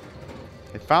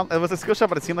 It was a skill shot,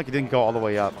 but it seemed like it didn't go all the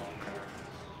way up.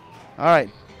 All right.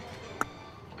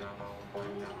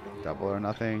 Double or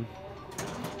nothing.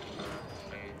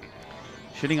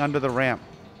 Shooting under the ramp.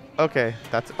 Okay,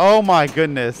 that's... Oh, my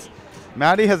goodness.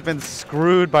 Maddie has been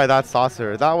screwed by that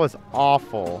saucer. That was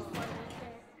awful.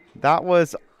 That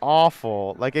was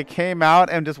awful. Like, it came out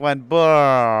and just went...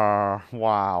 Brrr.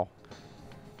 Wow.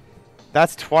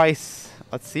 That's twice.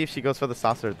 Let's see if she goes for the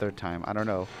saucer a third time. I don't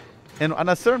know. And on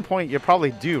a certain point, you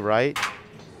probably do, right?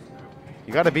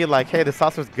 You got to be like, hey, the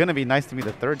saucer's going to be nice to me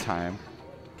the third time.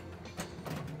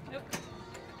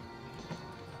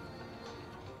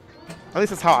 At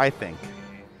least that's how I think.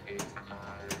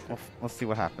 Well, let's see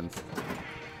what happens.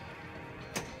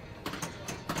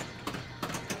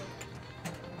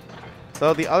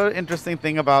 So the other interesting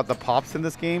thing about the pops in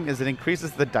this game is it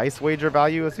increases the dice wager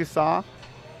value, as you saw.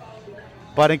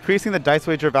 But increasing the dice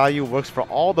wager value works for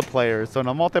all the players. So in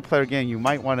a multiplayer game, you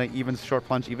might want to even short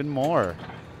plunge even more.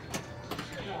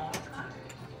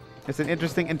 It's an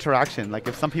interesting interaction. Like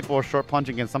if some people are short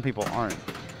plunging and some people aren't.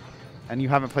 And you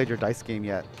haven't played your dice game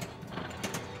yet.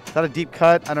 Is that a deep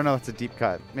cut? I don't know if it's a deep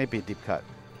cut. Maybe a deep cut.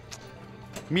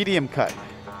 Medium cut.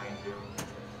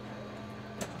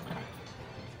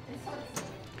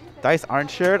 Dice aren't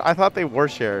shared? I thought they were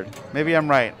shared. Maybe I'm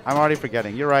right. I'm already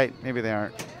forgetting. You're right. Maybe they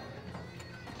aren't.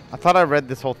 I thought I read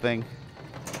this whole thing.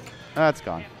 Oh, it's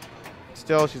gone.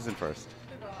 Still, she's in first.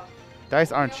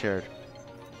 Dice aren't shared.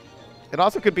 It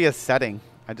also could be a setting.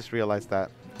 I just realized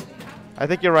that. I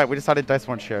think you're right. We decided dice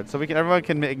weren't shared. So everyone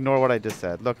can ignore what I just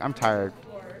said. Look, I'm tired.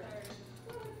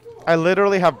 I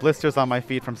literally have blisters on my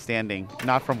feet from standing,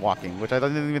 not from walking, which I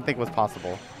didn't even think was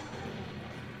possible.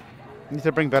 I need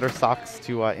to bring better socks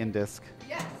to in-disc.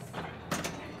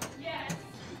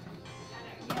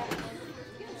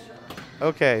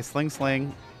 Okay,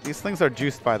 sling. These slings are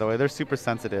juiced, by the way. They're super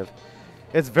sensitive.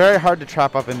 It's very hard to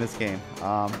trap up in this game.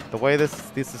 The way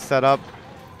this is set up,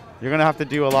 you're going to have to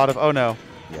do a lot of... Oh, no.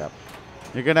 Yep.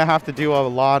 You're going to have to do a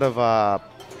lot of,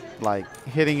 like,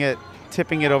 hitting it,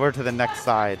 tipping it over to the next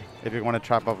side if you want to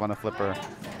trap up on a flipper.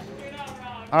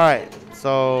 All right.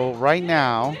 So, right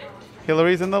now,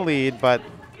 Hillary's in the lead, but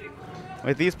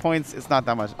with these points, it's not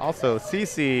that much. Also,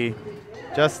 CC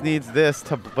just needs this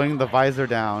to bring the visor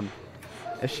down.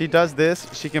 If she does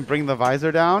this, she can bring the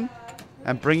visor down,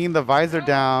 and bringing the visor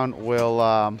down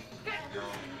will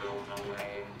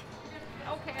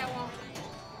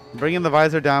bringing the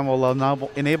visor down will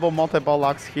enable multi-ball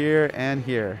locks here and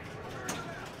here.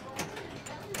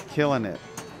 Killing it.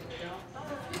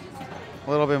 A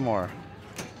little bit more.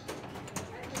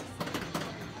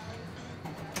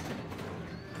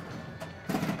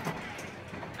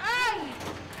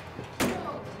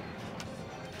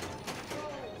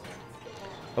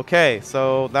 Okay,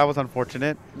 so that was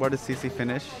unfortunate. Where does CC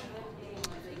finish?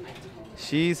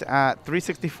 She's at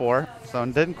 364, so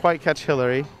didn't quite catch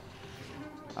Hillary.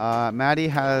 Maddie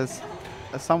has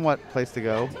a somewhat place to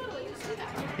go.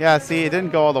 Yeah, see, it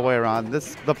didn't go all the way around.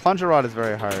 The plunger rod is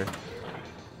very hard.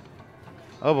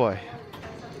 Oh boy.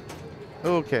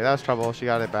 Okay, that was trouble. She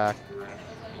got it back.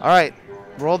 All right,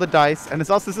 roll the dice, and this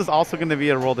is also going to be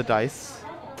a roll the dice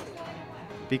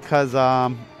because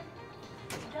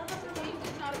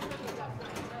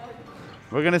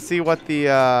we're going to see what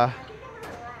the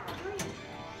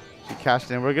she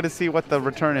cashed in. We're going to see what the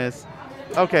return is.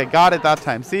 Okay, got it that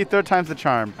time. See, third time's the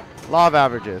charm. Law of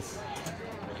averages.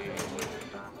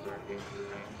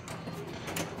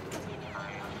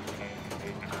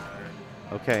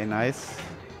 Okay, nice.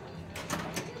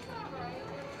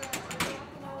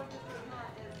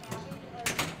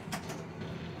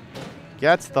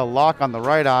 Gets the lock on the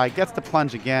right eye. Gets the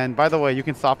plunge again. By the way, you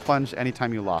can soft plunge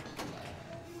anytime you lock.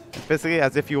 It's basically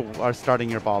as if you are starting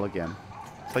your ball again.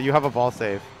 So you have a ball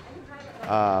save.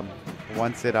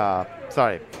 Once it,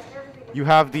 sorry. You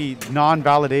have the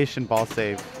non-validation ball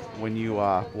save when you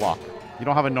lock. You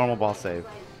don't have a normal ball save.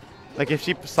 Like if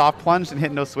she soft plunged and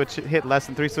hit no switch, hit less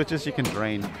than 3 switches, she can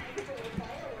drain.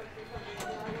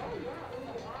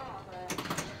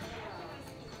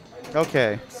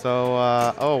 Okay, so,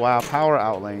 oh wow, power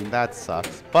outlane, that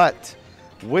sucks. But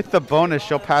with the bonus,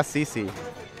 she'll pass CC.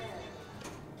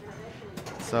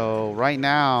 So right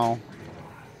now,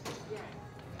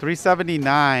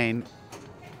 379.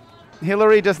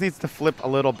 Hillary just needs to flip a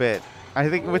little bit. I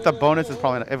think with the bonus, it's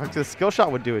probably not. If the skill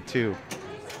shot would do it too.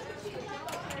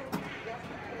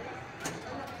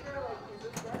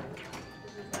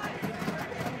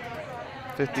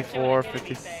 $54,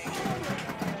 50.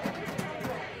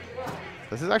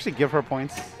 Does this actually give her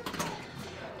points?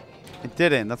 It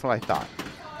didn't. That's what I thought.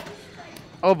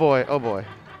 Oh boy. Oh boy.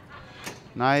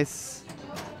 Nice.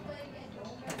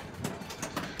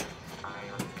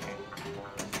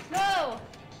 No.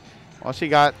 Well, she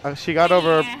got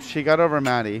over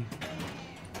Maddie.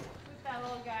 That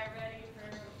little guy ready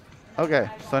for. Okay,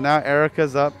 so now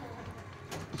Erica's up.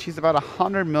 She's about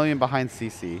 100 million behind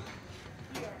CC,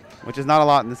 which is not a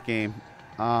lot in this game.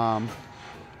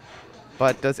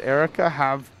 But does Erica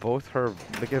have both her...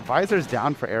 The visor's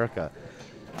down for Erica.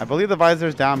 I believe the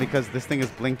visor's down because this thing is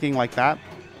blinking like that.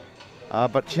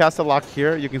 But she has to lock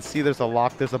here. You can see there's a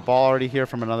lock. There's a ball already here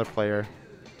from another player.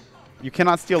 You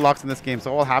cannot steal locks in this game. So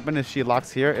what will happen is she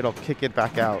locks here. It'll kick it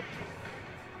back out.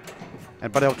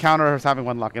 But it'll counter her as having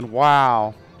one lock. And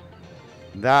wow.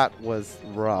 That was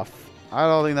rough. I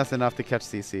don't think that's enough to catch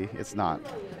CC. It's not.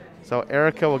 So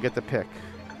Erica will get the pick.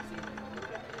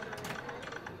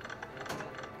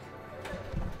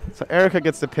 So Erica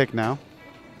gets the pick now.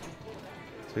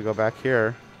 So we go back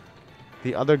here.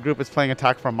 The other group is playing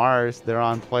Attack from Mars. They're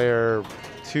on player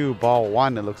 2, ball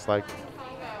 1, it looks like.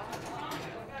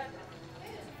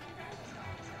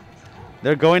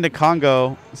 They're going to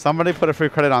Congo. Somebody put a free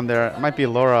credit on there. It might be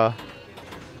Laura.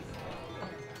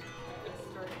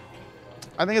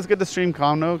 I think it's good to stream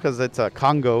Congo because it's a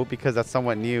Congo because that's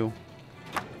somewhat new.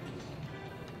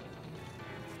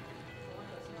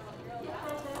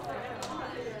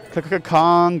 Click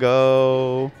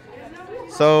Congo.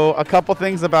 So a couple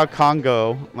things about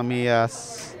Congo. Let me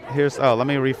let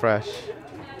me refresh.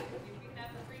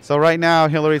 So right now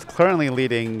Hillary's currently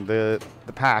leading the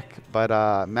pack, but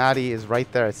Maddie is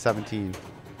right there at 17.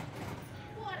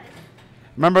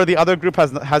 Remember, the other group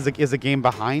is a game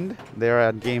behind. They're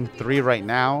at game 3 right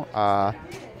now.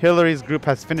 Hillary's group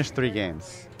has finished 3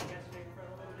 games.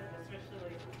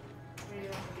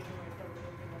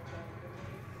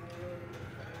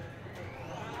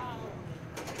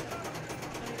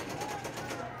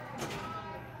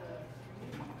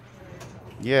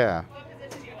 Yeah.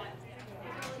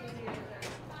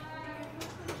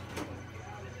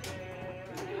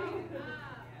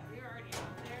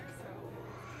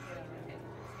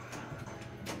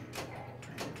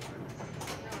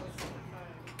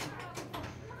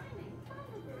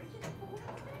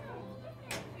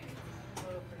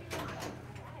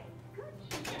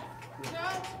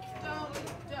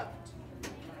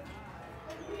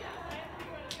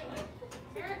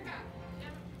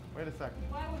 Wait a second.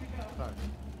 Sorry.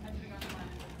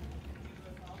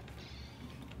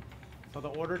 So the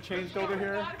order changed over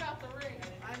here? What about the ring?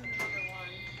 I'm number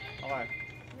 1. All right.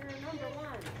 You're number 1.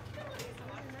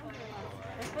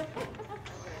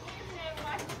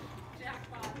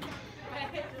 Jackpot.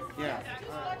 Yeah.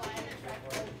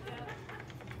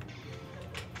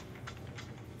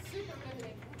 Super good.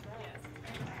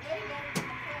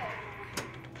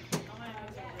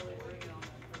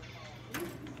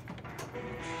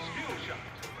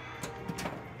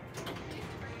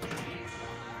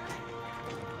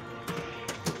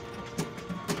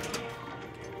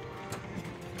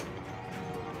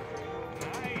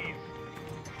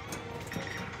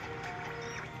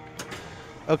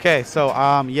 Okay, so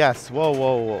yes. Whoa.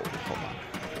 Hold on.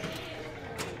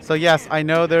 So yes, I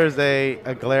know there's a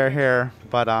glare here,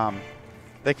 but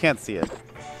they can't see it.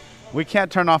 We can't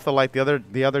turn off the light.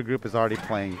 The other group is already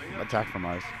playing Attack from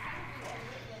Mars.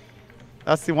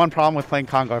 That's the one problem with playing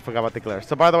Congo. I forgot about the glare.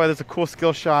 So by the way, there's a cool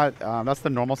skill shot. That's the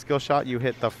normal skill shot. You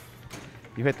hit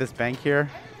this bank here,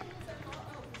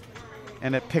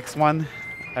 and it picks one,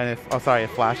 and it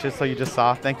flashes. So you just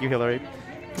saw. Thank you, Hillary.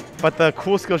 But the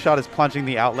cool skill shot is plunging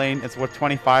the out lane. It's worth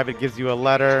 25. It gives you a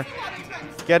letter.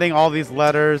 Getting all these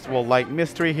letters will light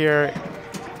mystery here.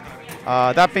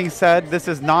 That being said, this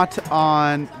is not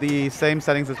on the same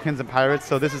settings as Pins and Pirates,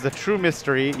 so this is a true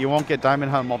mystery. You won't get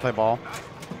Diamond Hunt multi-ball.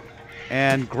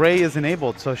 And Gray is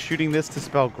enabled, so shooting this to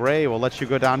spell Gray will let you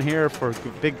go down here for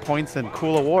big points and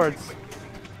cool awards.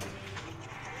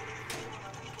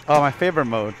 Oh, my favorite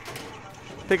mode.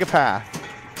 Pick a path.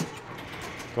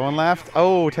 Going left.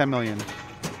 Oh, 10 million.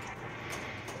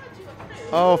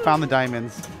 Oh, found the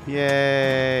diamonds.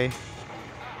 Yay.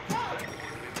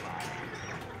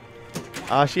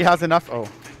 She has enough. Oh,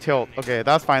 tilt. Okay,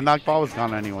 that's fine. That ball was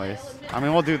gone anyways. I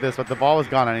mean, we'll do this, but the ball was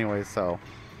gone anyways, so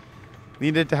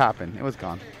needed to happen. It was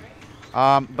gone.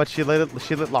 But she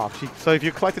lit lock. So if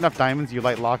you collect enough diamonds, you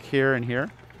light lock here and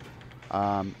here.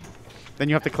 Then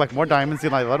you have to collect more diamonds. You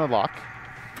light lock.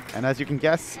 And as you can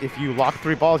guess, if you lock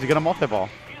 3 balls, you get a multi-ball.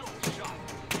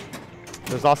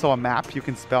 There's also a map. You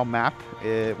can spell map.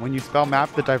 When you spell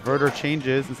map, the diverter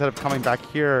changes. Instead of coming back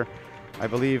here, I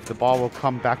believe the ball will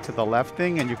come back to the left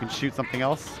thing, and you can shoot something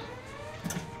else.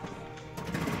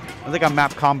 There's like a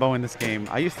map combo in this game.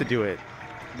 I used to do it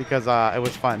because it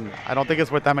was fun. I don't think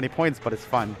it's worth that many points, but it's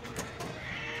fun.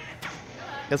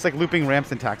 It's like looping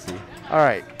ramps in Taxi. All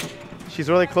right. She's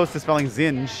really close to spelling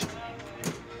Zinj,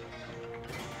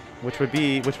 which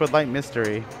would light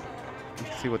mystery.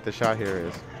 Let's see what the shot here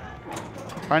is.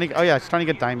 Oh yeah, she's trying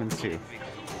to get diamonds too.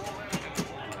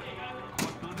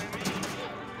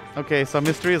 Okay, so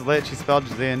mystery is lit. She spelled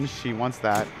Zinj. She wants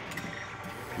that.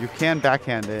 You can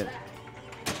backhand it.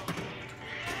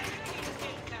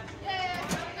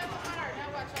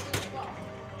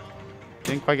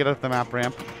 Didn't quite get up the map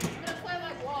ramp.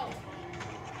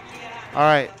 All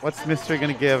right, what's mystery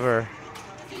gonna give her?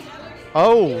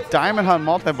 Oh, Diamond Hunt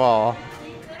multi-ball.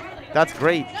 That's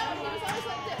great.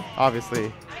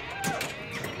 Obviously.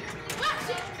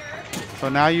 So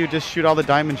now you just shoot all the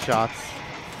diamond shots.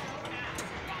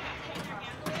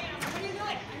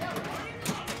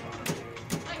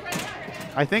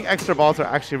 I think extra balls are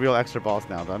actually real extra balls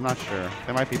now, though. I'm not sure.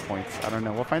 There might be points. I don't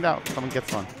know. We'll find out. Someone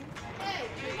gets one.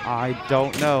 I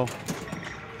don't know.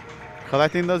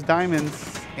 Collecting those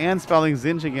diamonds and spelling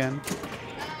Zinj again.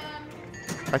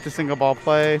 Back to single ball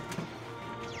play.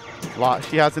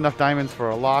 She has enough diamonds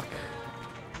for a lock.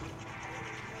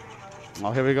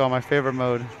 Oh, here we go. My favorite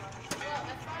mode.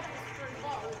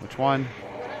 Which one?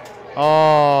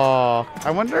 Oh,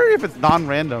 I wonder if it's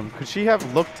non-random. Could she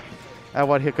have looked at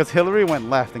what hit? Because Hillary went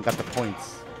left and got the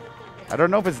points. I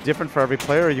don't know if it's different for every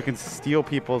player, or you can steal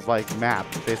people's like map,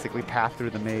 basically path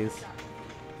through the maze.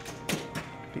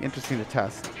 Be interesting to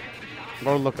test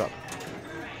or look up.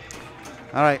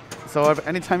 All right. So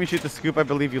anytime you shoot the scoop, I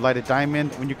believe you light a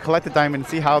diamond. When you collect the diamond,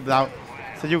 see how now.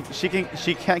 So she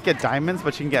can't get diamonds,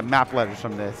 but she can get map letters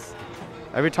from this.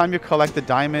 Every time you collect the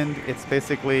diamond, it's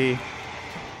basically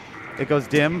it goes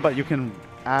dim, but you can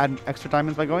add extra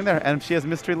diamonds by going there. And she has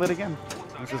mystery lit again.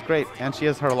 This is great. And she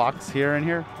has her locks here and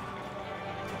here.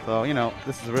 So, you know,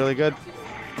 this is really good.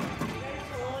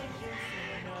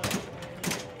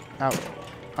 Out.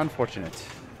 Unfortunate.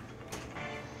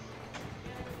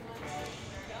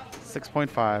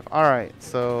 6.5. All right.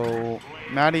 So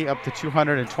Maddie up to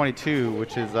 222,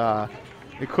 which is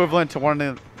equivalent to one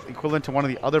of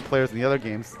the other players in the other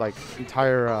games, like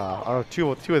entire or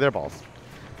two of their balls.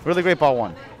 Really great ball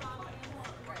one.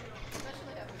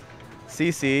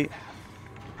 CC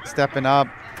stepping up.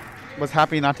 Was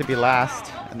happy not to be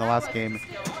last in the last game.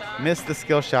 Missed the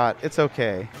skill shot. It's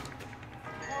okay.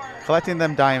 Collecting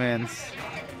them diamonds.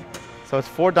 So it's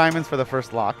 4 diamonds for the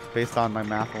first lock, based on my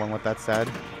math on what that said.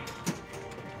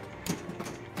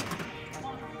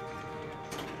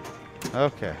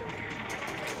 Okay.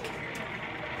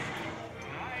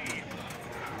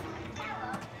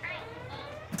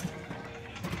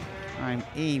 I'm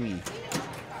Amy.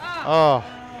 Oh.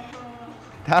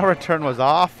 That return was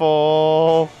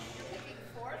awful.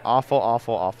 Awful,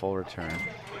 awful, awful return.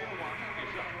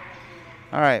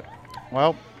 All right.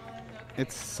 Well,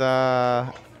 it's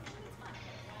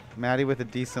Maddie with a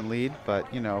decent lead,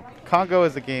 but, you know, Congo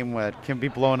is a game that can be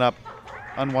blown up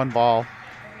on one ball.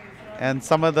 And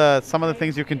some of the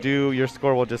things you can do, your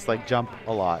score will just like jump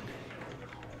a lot.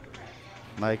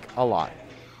 Like a lot.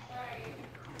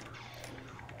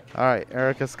 All right,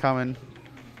 Erica's coming.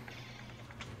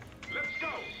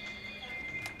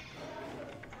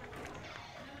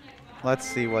 Let's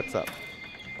see what's up.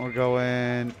 We're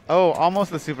going, oh, almost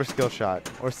the super skill shot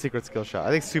or secret skill shot. I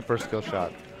think super skill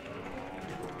shot.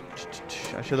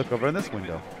 I should look over in this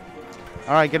window.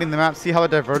 All right, getting the map. See how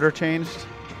the diverter changed?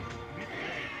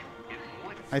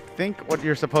 I think what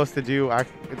you're supposed to do,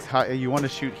 it's how you want to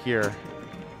shoot here.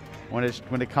 When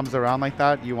it comes around like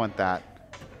that, you want that.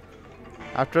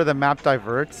 After the map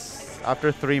diverts,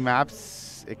 after 3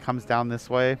 maps, it comes down this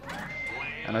way.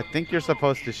 And I think you're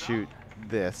supposed to shoot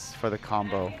this for the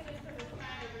combo.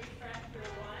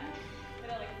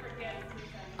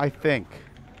 I think.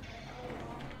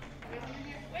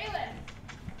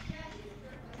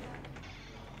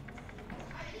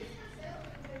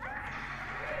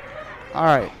 All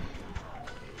right.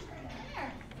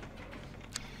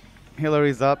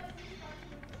 Hillary's up.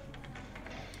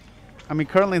 I mean,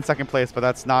 currently in second place, but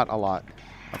that's not a lot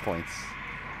of points.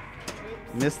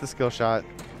 Missed the skill shot.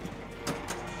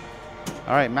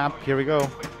 All right, map, here we go.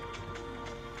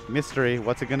 Mystery,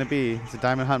 what's it going to be? It's a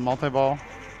Diamond Hunt multi-ball.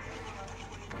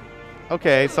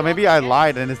 Okay, so maybe I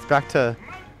lied and it's back to...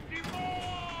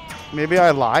 Maybe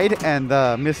I lied and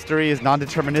the mystery is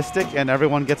non-deterministic and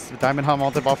everyone gets the Diamond Hunt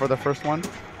multi-ball for the first one.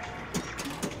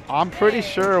 I'm pretty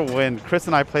sure when Chris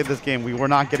and I played this game, we were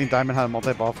not getting Diamond Hunt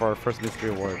multi-ball for our first mystery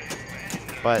award.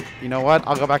 But you know what?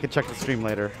 I'll go back and check the stream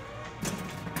later.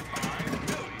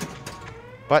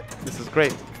 But this is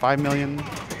great. 5 million.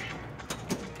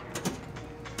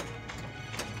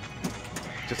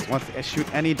 Just wants to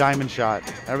shoot any diamond shot.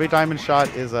 Every diamond shot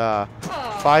is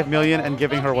 5 million and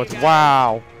giving her what's...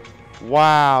 Wow.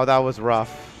 Wow, that was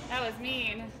rough. That was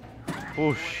mean.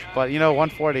 Whoosh. But, you know,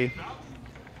 140.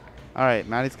 All right,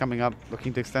 Maddie's coming up,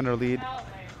 looking to extend her lead.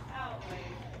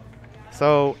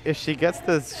 So if she gets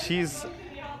this,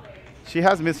 she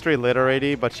has mystery lit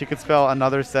already, but she could spell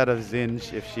another set of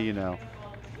Zinj if she, you know.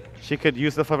 She could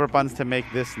use the flipper buttons to make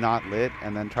this not lit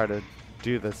and then try to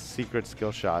do the secret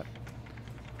skill shot.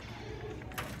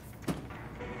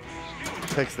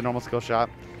 Takes the normal skill shot.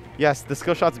 Yes, the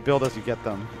skill shots build as you get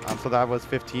them. So that was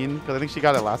 15, because I think she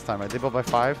got it last time, right? They built by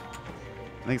 5.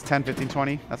 I think it's 10, 15,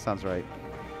 20. That sounds right.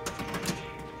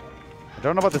 I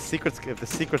don't know about the secret, if the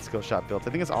secret skill shot built.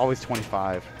 I think it's always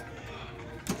 25.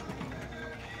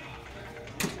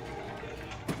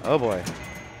 Oh boy.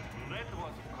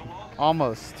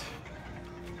 Almost.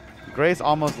 Gray's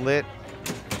almost lit.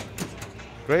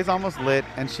 Gray's almost lit,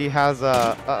 and she has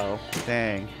uh-oh,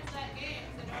 dang.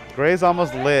 Gray's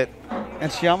almost lit,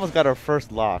 and she almost got her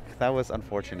first lock. That was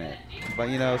unfortunate. But,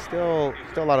 you know, still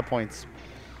a lot of points.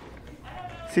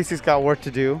 Cece's got work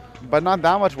to do, but not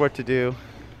that much work to do.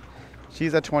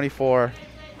 She's at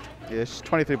 24-ish,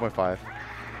 23.5.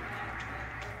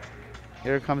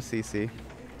 Here comes Cece.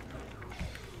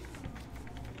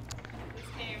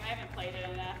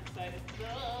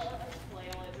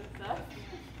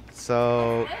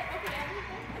 So,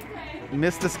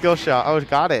 missed the skill shot. Oh,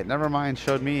 got it. Never mind.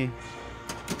 Showed me.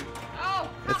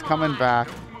 It's coming back.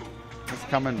 It's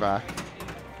coming back.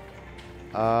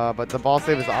 But the ball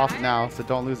save is off now, so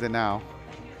don't lose it now.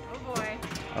 Oh boy.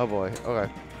 Oh boy.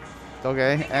 Okay. It's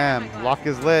okay. Lock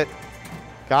is lit.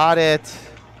 Got it.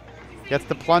 Gets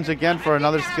the plunge again for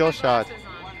another skill shot.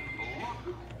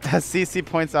 As CC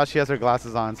points out, she has her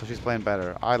glasses on, so she's playing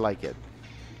better. I like it.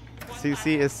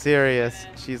 CC is serious.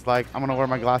 She's like, I'm gonna wear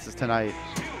my glasses tonight.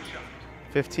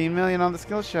 15 million on the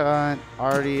skill shot.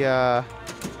 Already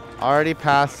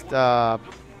passed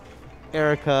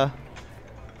Erica.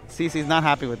 CC's not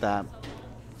happy with that.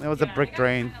 It was a brick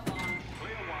drain.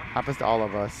 Happens to all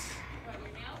of us.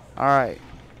 All right.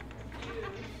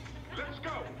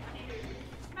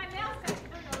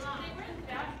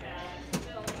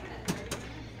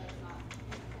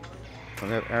 So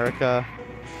we have Erica.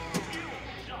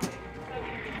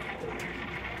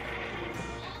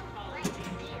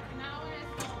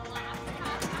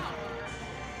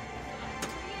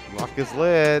 Lock is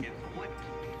lit.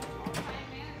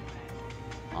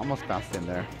 Almost bounced in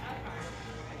there.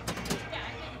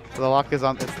 So the lock is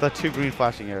on. It's the 2 green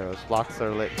flashing arrows. Locks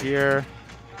are lit here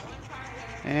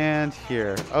and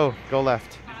here. Oh, go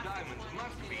left.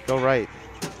 Go right.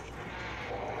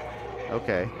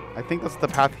 Okay. I think that's the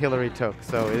path Hillary took.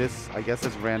 So it is. I guess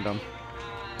it's random.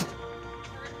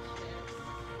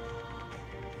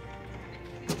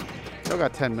 Still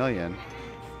got 10 million.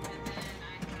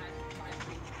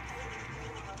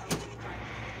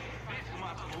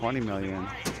 $20 million.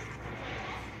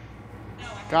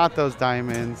 Got those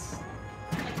diamonds.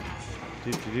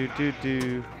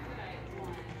 Do.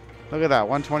 Look at that,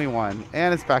 121.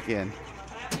 And it's back in.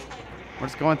 We're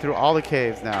just going through all the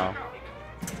caves now.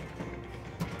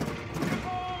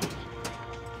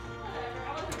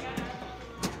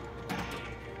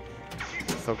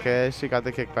 It's okay, she got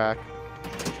the kickback.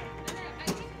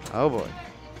 Oh boy.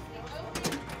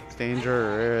 It's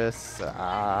dangerous.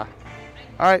 All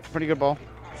right, pretty good ball.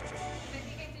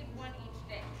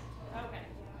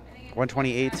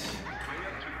 128.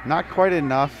 Not quite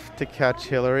enough to catch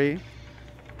Hillary,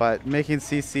 but making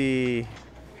CC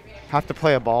have to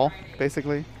play a ball,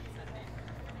 basically,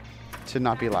 to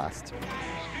not be last.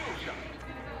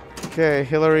 Okay,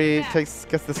 Hillary gets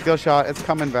the skill shot. It's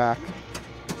coming back.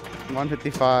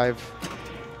 155.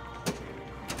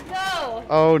 No!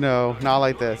 Oh no, not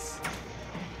like this.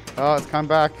 Oh, it's come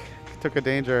back. Took a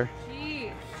danger.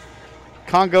 Jeez.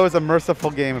 Congo is a merciful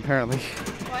game, apparently.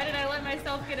 Why did I let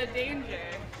myself get a danger?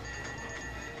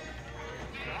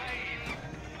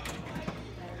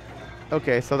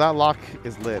 Okay, so that lock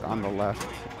is lit on the left.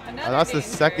 That's the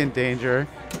second danger.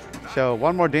 So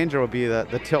one more danger will be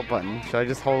the tilt button. Should I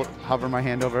just hover my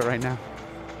hand over it right now?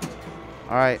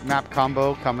 All right, map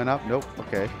combo coming up. Nope.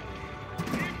 Okay.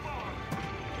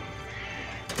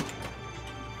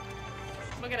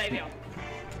 What could I do?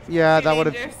 Yeah, that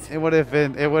would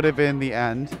have been the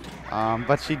end.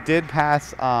 But she did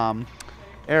pass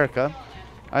Erica.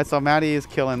 All right, so Maddie is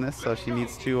killing this, so she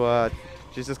needs to.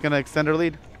 She's just gonna extend her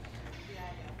lead.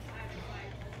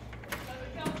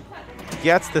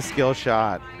 Gets the skill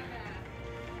shot.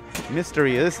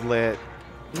 Mystery is lit.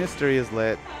 Mystery is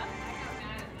lit.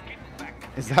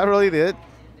 Is that really it?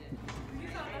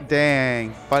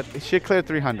 Dang. But she cleared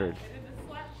 300.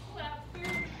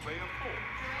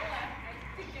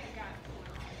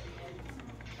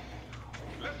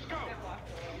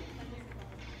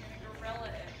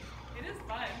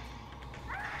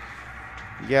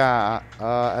 Yeah,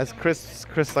 as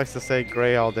Chris likes to say,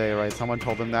 gray all day, right? Someone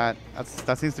told him that.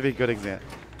 That seems to be a good example.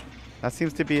 That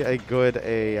seems to be a good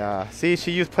see,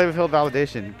 she used play field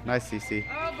validation. Nice, CC.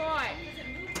 Oh boy.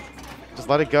 Just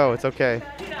let it go. It's okay.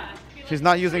 She's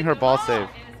not using her ball save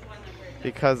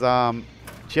because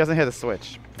she hasn't hit a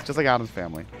switch. Just like Adam's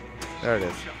family. There it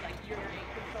is.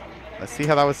 Let's see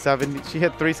how that was 70. She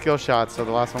hit 3 skill shots, so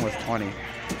the last one was 20.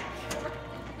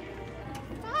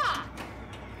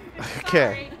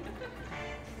 Okay.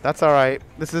 That's all right.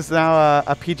 This is now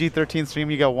a PG-13 stream.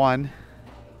 You got 1.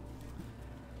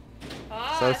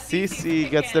 So CC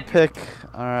gets the pick.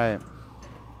 All right.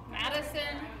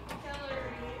 Madison, Hillary,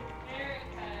 Erica,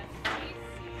 Stacy.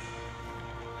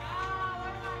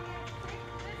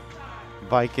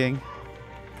 Viking.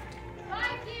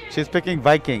 She's picking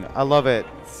Viking. I love it.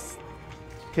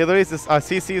 Hillary's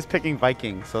CC is picking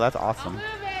Viking, so that's awesome.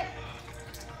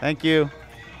 Thank you.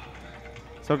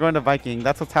 So we're going to Viking.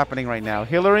 That's what's happening right now.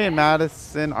 Hillary and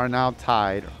Madison are now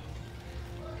tied.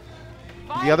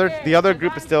 The other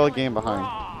group is still a game behind.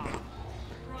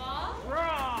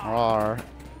 Rawr.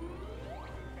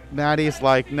 Maddie's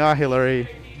like, nah, Hillary.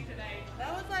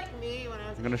 That was like me when I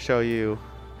was. I'm gonna show you.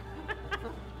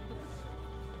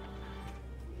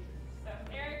 So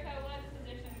Erica, what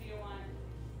position do you want?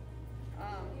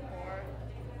 4.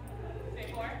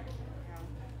 Say 4?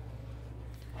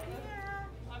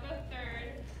 I'll go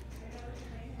 3rd.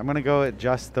 I'm gonna go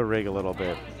adjust the rig a little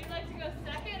bit. Would you like to go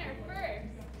 2nd or 1st?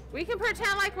 We can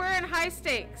pretend like we're in high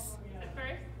stakes.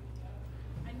 First?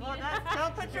 Well,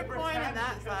 don't put your coin in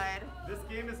that side. This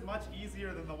game is much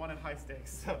easier than the one in high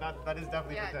stakes, so that is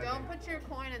definitely Yeah, pretending. don't put your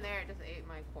coin in there. It just ate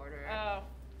my quarter. Oh.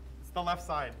 It's the left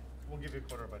side. We'll give you a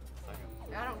quarter, but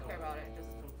second. I don't care about it. Just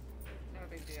no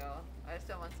big deal. I just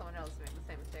don't want someone else to make the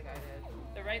same mistake I did.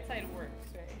 The right side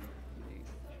works, right?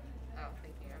 Oh,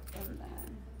 thank you.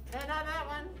 No, not that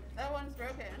one. That one's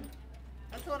broken.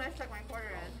 That's the one I stuck my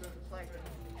quarter in. It's like.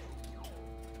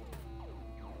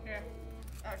 Here.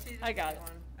 Oh, she just I got took it.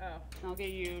 one. Oh, I'll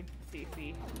get you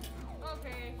CC.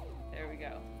 Okay. There we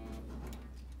go.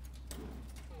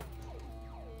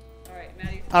 All right,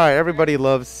 Maddie. All right, everybody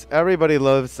loves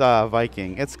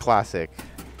Viking. It's classic.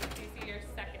 CC, you're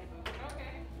 2nd.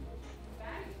 Okay.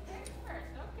 Maddie, take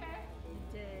first. Okay.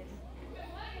 Did.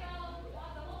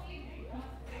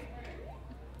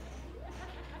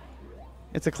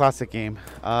 It's a classic game.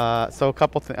 So a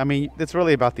couple things. I mean, it's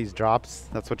really about these drops.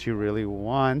 That's what you really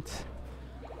want.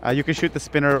 You can shoot the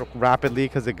spinner rapidly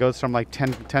because it goes from like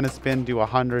 10 a spin to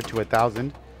 100 to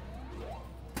 1,000.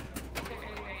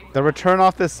 The return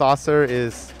off this saucer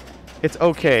it's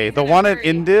okay. The one at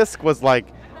Indisc was like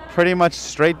pretty much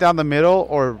straight down the middle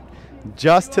or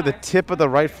just to the tip of the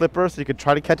right flipper so you could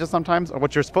try to catch it sometimes. Or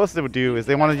what you're supposed to do is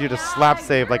they wanted you to slap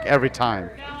save like every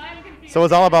time. So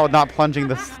it's all about not plunging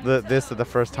this at the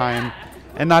first time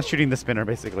and not shooting the spinner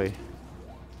basically.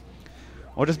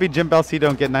 Or just be Jim Belcito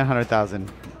and get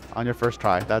 900,000 on your first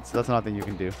try. That's nothing you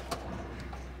can do.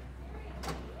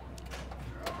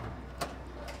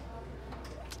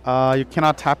 You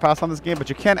cannot tap pass on this game, but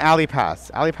you can alley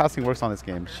pass. Alley passing works on this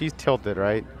game. She's tilted,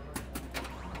 right?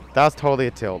 That's totally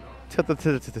a tilt. Tilt.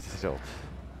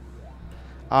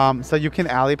 So you can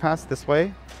alley pass this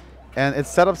way. And it's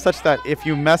set up such that if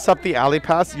you mess up the alley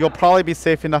pass, you'll probably be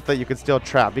safe enough that you can still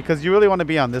trap. Because you really want to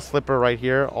be on this flipper right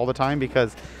here all the time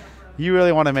because you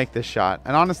really want to make this shot.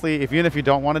 And honestly, even if you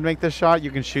don't want to make this shot, you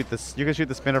can shoot this. You can shoot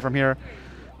the spinner from here.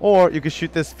 Or you can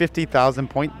shoot this 50,000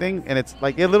 point thing, and it's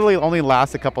like it literally only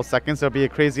lasts a couple seconds. There'll be a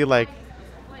crazy like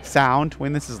sound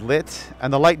when this is lit,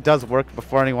 and the light does work.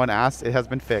 Before anyone asks, it has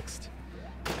been fixed,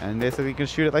 and basically you can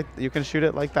shoot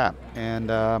it like that. And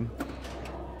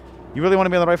you really want to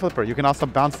be on the right flipper. You can also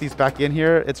bounce these back in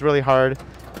here. It's really hard.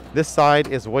 This side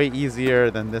is way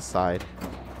easier than this side,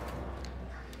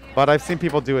 but I've seen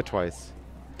people do it twice.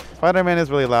 Spider-Man is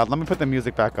really loud. Let me put the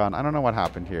music back on. I don't know what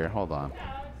happened here. Hold on.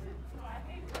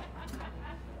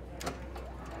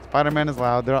 Spider-Man is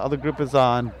loud. Their other group is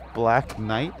on Black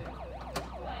Knight.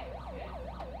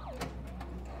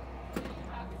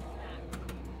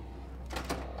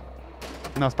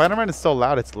 No, Spider-Man is so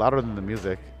loud. It's louder than the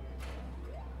music.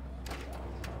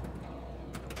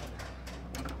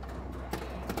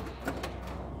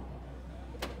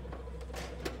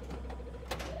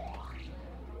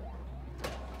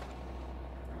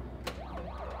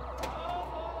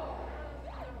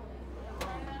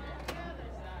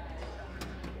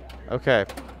 Okay.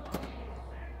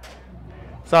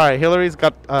 Sorry, Hillary's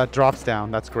got drops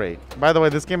down. That's great. By the way,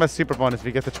 this game has super bonus if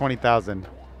you get to 20,000.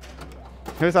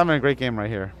 Hillary's having a great game right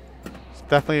here. It's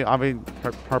definitely, I mean,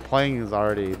 her playing is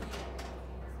already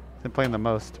been playing the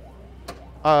most.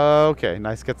 Okay,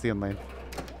 nice. Gets the in lane.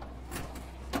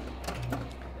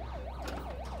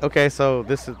 Okay, so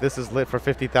this is lit for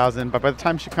 50,000, but by the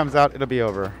time she comes out, it'll be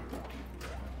over.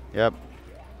 Yep.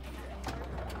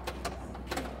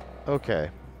 Okay.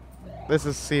 Let's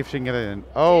just see if she can get it in.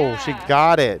 Oh, yeah. She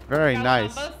got it. Very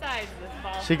nice. On both sides of this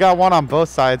ball. She got one on both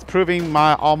sides, proving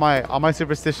all my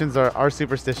superstitions are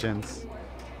superstitions.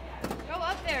 Go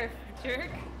up there, jerk.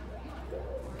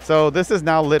 So this is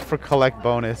now lit for collect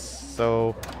bonus.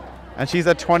 So, and she's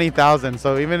at 20,000.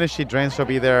 So even if she drains, she'll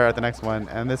be there at the next one.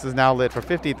 And this is now lit for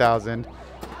 50,000.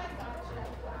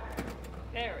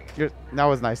 There we That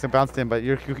was nice. It bounced in, but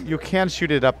you can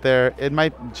shoot it up there. It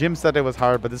might. Jim said it was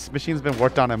hard, but this machine's been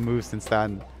worked on and moved since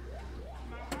then.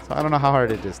 So I don't know how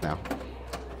hard it is now.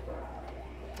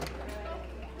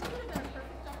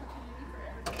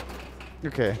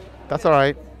 Okay, that's all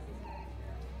right.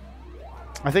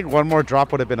 I think one more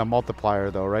drop would have been a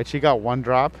multiplier, though, right? She got one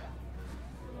drop.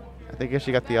 I think if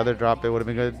she got the other drop, it would have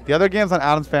been good. The other game's on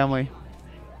Adam's Family.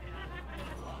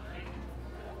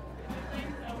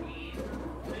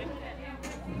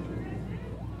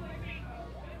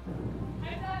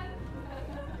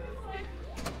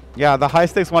 Yeah, the high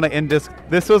stakes one to end disc.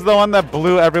 This was the one that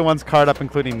blew everyone's card up,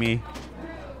 including me.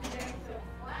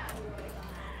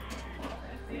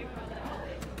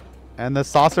 And the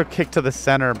saucer kicked to the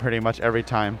center pretty much every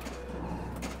time.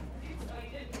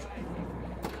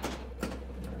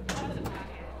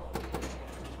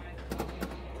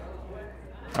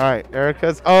 All right,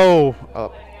 Erica's. Oh,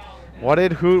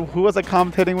 who was I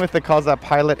commentating with that caused that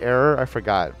pilot error? I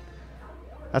forgot.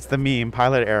 That's the meme,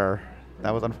 pilot error.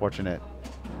 That was unfortunate.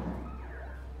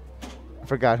 I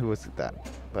forgot who was that,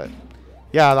 but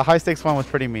yeah, the high stakes one was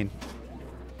pretty mean.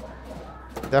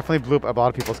 Definitely blew up a lot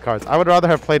of people's cards. I would rather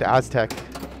have played Aztec.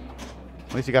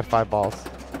 At least you got 5 balls.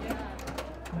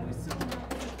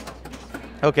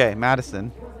 Okay,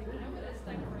 Madison.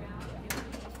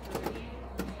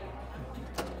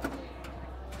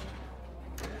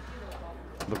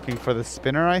 Looking for the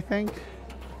spinner, I think.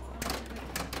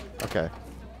 Okay.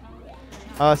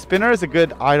 Spinner is a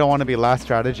good I don't want to be last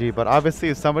strategy, but obviously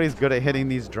if somebody's good at hitting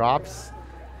these drops,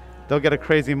 they'll get a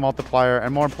crazy multiplier,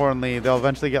 and more importantly, they'll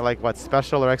eventually get like what,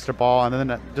 special or extra ball, and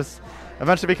then it just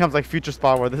eventually becomes like future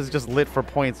spot where this is just lit for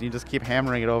points and you just keep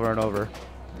hammering it over and over.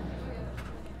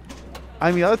 I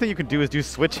mean, the other thing you could do is do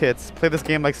switch hits. Play this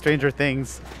game like Stranger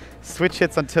Things. Switch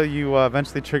hits until you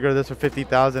eventually trigger this for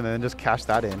 50,000 and then just cash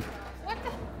that in. What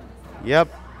the? Yep.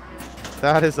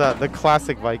 That is the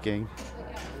classic Viking.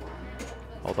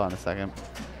 Hold on a second.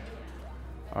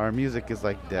 Our music is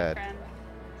like dead.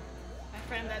 My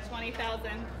friend at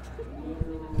 20,000.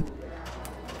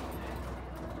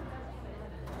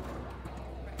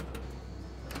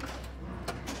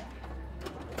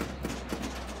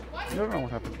 I don't know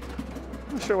what happened.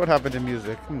 I'm not sure what happened to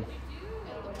music.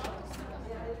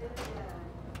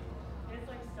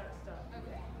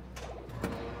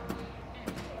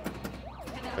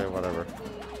 Okay, whatever.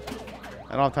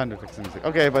 I don't have time to fix the music.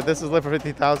 Okay, but this is lit for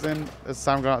 50,000. This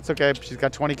time going. It's okay. She's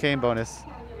got 20K in bonus.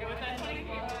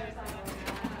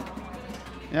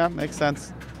 Yeah, makes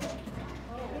sense.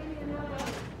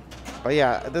 But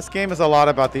yeah, this game is a lot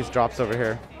about these drops over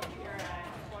here.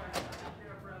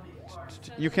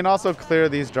 You can also clear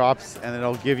these drops and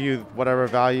it'll give you whatever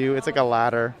value. It's like a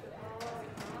ladder.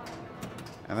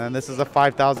 And then this is a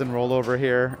 5,000 rollover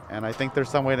here. And I think there's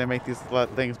some way to make these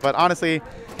things. But honestly,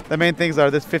 the main things are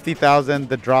this 50,000,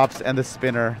 the drops, and the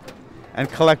spinner. And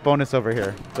collect bonus over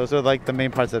here. Those are like the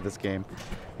main parts of this game.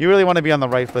 You really want to be on the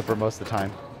right flipper most of the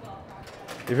time.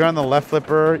 If you're on the left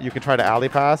flipper, you can try to alley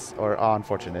pass, or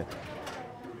unfortunate.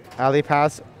 Alley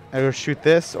pass, or shoot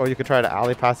this, or you could try to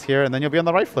alley pass here, and then you'll be on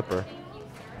the right flipper.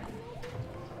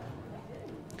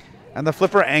 And the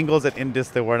flipper angles at Indus,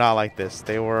 they were not like this.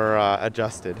 They were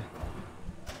adjusted.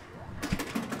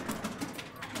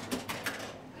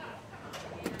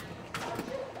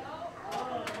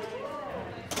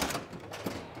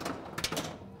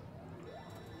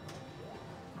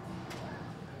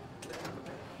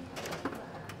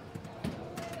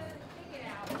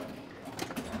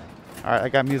 All right, I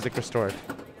got music restored.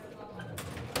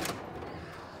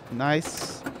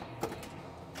 Nice.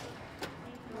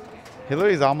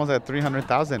 Hillary's almost at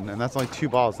 300,000, and that's only 2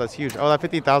 balls. That's huge. Oh, that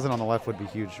 50,000 on the left would be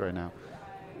huge right now.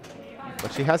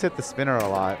 But she has hit the spinner a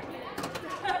lot.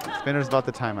 Spinner's about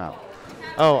to time out.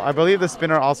 Oh, I believe the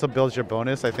spinner also builds your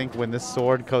bonus. I think when this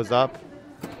sword goes up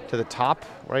to the top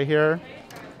right here,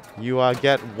 you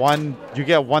get one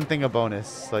thing of bonus.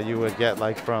 So you would get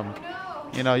like from,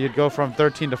 you know, you'd go from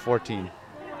 13 to 14.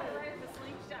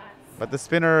 But the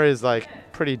spinner is like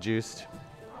pretty juiced.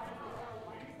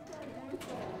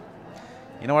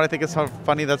 You know what I think is so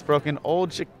funny that's broken?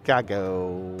 Old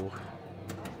Chicago.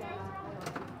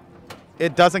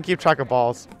 It doesn't keep track of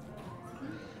balls.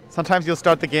 Sometimes you'll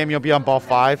start the game, you'll be on ball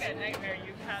 5.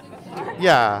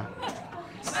 Yeah.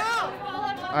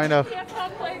 I know.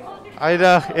 I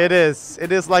know, it is.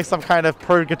 It is like some kind of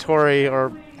purgatory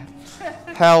or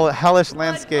hellish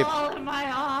landscape. What ball am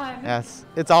I on? Yes.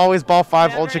 It's always ball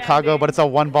 5, Old Chicago, but it's a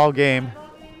 1-ball game.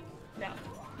 No.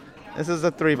 This is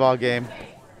a 3-ball game.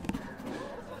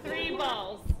 3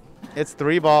 balls. It's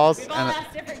 3 balls. We've all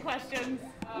asked different questions.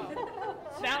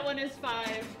 That one is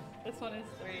 5. This one is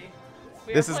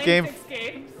 3. This is game. 6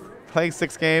 games. Playing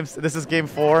 6 games. This is game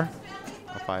 4.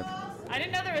 Oh, 5. I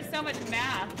didn't know there was so much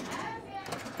math.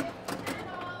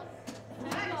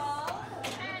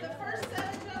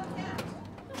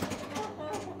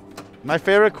 My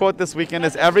favorite quote this weekend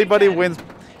is everybody wins.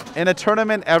 In a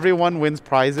tournament, everyone wins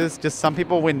prizes. Just some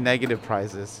people win negative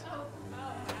prizes.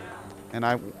 And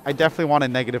I definitely want a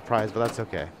negative prize, but that's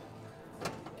okay.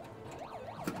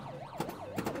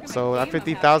 So that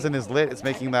 50,000 is lit. It's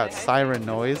making that siren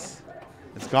noise.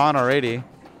 It's gone already.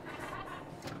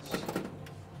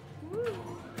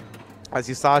 As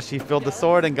you saw, she filled the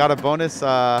sword and got a bonus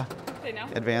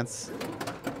advance.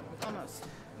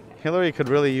 Hillary could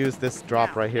really use this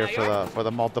drop right here for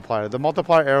the multiplier. The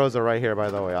multiplier arrows are right here, by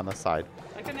the way, on the side.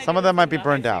 Some of them might be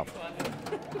burned out.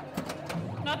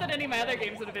 Not that any of my other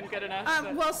games would have been good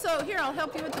enough. Well, so here, I'll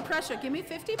help you with the pressure. Give me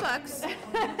 50 bucks.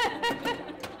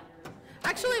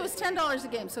 Actually, it was $10 a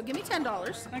game, so give me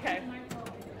 $10. Okay.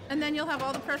 And then you'll have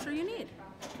all the pressure you need.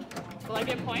 Will I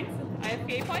get points?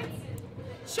 IFPA points?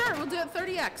 Sure, we'll do it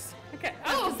 30x. Okay.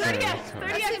 Oh, 30x. 30x.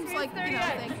 That seems like, you know,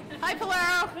 thing. Hi,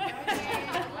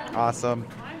 Polaro. Awesome.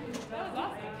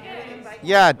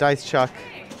 Yeah, Dice Chuck.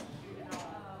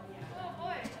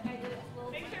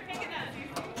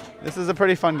 This is a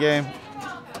pretty fun game.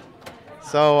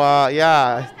 So,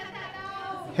 yeah.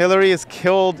 Hillary has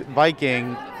killed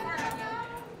Viking.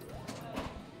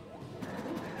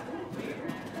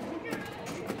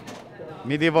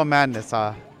 Medieval Madness,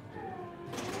 huh?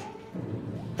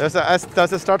 There's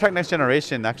a Star Trek Next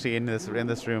Generation actually in this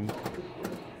room.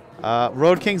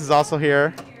 Road Kings is also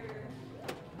here.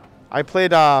 I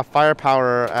played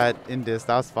Firepower at Indus.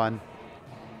 That was fun.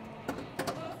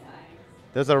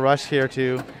 There's a Rush here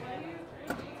too.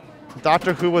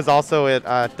 Doctor Who was also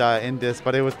at Indus,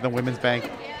 but it was in the women's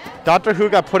bank. Doctor Who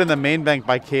got put in the main bank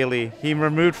by Kaylee. He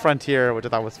removed Frontier, which I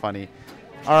thought was funny.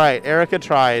 All right, Erica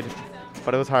tried,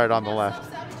 but it was hard on the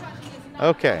left.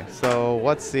 Okay, so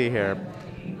let's see here.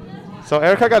 So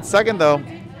Erica got second though.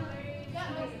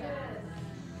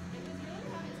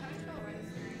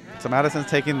 So Madison's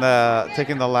taking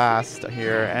the last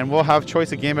here, and we'll have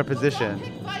choice of game of position.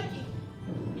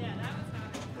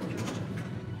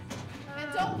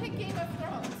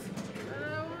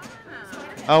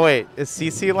 Oh wait, is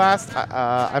CC last?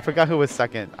 I forgot who was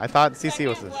second. I thought CC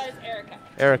was this. Erica.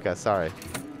 Erica, sorry.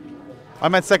 I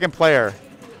meant second player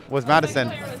was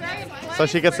Madison. So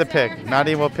she gets to pick.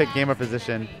 Maddie will pick game of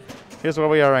position. Here's where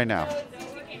we are right now.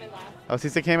 Oh,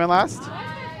 CC came in last?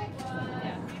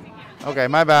 Okay,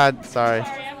 my bad. Sorry.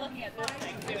 Sorry, I'm looking at this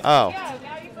thing too. Oh. Yeah,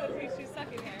 now you said she's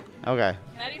stuck in here. Okay.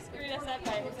 Maddie screwed us up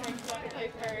by saying she wanted to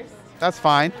play first. That's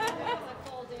fine.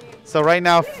 So right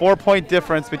now, 4-point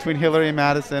difference between Hillary and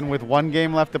Madison with 1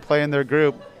 game left to play in their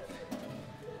group.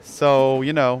 So,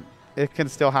 you know, it can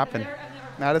still happen.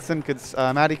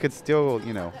 Maddie could still,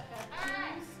 you know.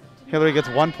 Hillary gets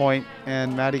 1 point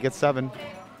and Maddie gets 7.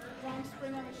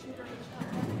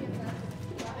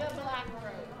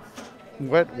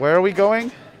 Where are we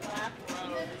going?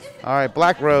 All right,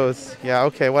 Black Rose. Yeah,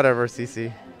 okay, whatever,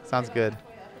 CC. Sounds good.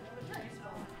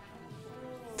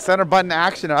 Center button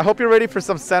action. I hope you're ready for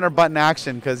some center button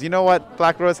action, because you know what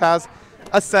Black Rose has?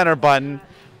 A center button.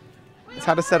 It's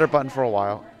had a center button for a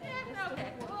while.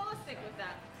 Okay, well, let's stick with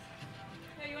that.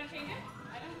 Yeah, you want to change it?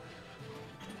 I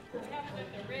don't. We have it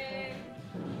with the rig.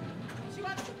 She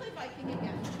wants to play Viking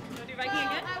again. You want to do Viking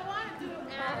again? I want to do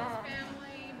Adam's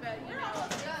Family, but you're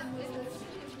almost done with it.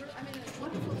 I mean, it's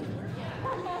wonderful.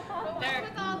 But There.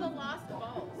 with all the lost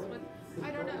balls,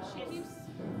 I don't know. She keeps.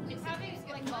 It's having,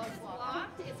 like, once it's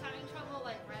locked, it's having trouble,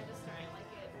 like, registering, like,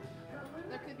 it.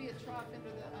 There could be a trough into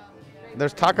the.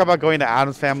 There's talk about going to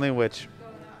Adam's Family, which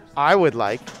I would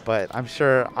like, but I'm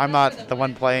sure I'm not the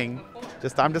one playing.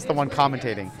 I'm just the one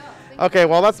commentating. Okay,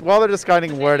 well, while they're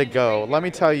deciding where to go, let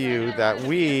me tell you that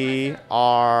we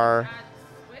are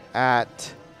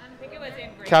at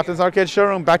Captain's Arcade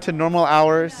Showroom, back to normal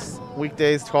hours,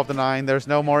 weekdays 12 to 9. There's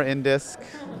no more in-disc.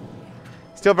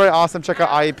 Still very awesome. Check out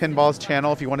IE Pinball's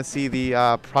channel if you want to see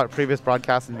the previous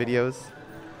broadcasts and videos.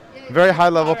 Very high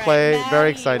level play, very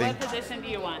exciting. What position do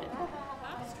you want?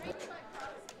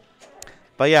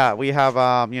 But yeah, we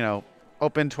have you know,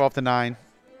 open 12 to 9.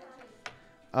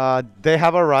 They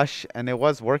have a rush, and it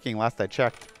was working last I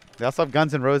checked. They also have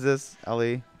Guns N' Roses,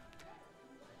 LE,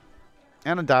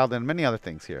 and a dialed in, many other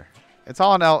things here. It's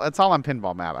all on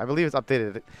Pinball Map. I believe it's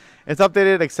updated. It's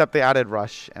updated, except they added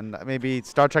Rush, and maybe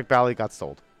Star Trek Bally got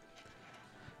sold.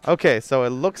 Okay, so it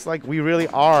looks like we really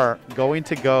are going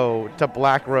to go to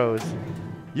Black Rose.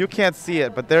 You can't see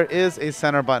it, but there is a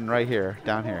center button right here,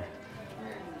 down here.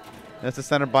 There's a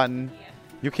center button.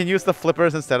 You can use the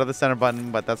flippers instead of the center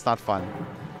button, but that's not fun.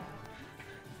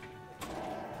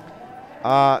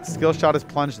 Skill shot is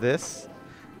plunge this.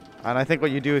 And I think what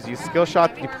you do is you skill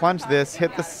shot, you plunge this,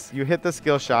 you hit the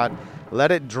skill shot,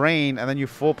 let it drain, and then you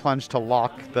full plunge to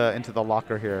lock into the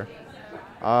locker here.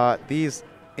 These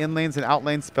in lanes and out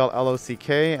lanes spell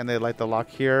L-O-C-K, and they light the lock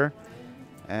here.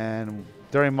 And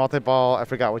during multi-ball, I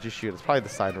forgot what you shoot. It's probably the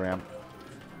side ramp.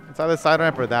 It's either side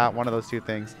ramp or that, one of those two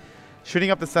things.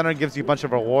 Shooting up the center gives you a bunch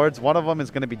of rewards. One of them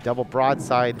is going to be double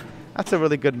broadside. That's a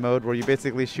really good mode where you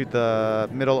basically shoot the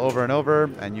middle over and over,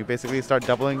 and you basically start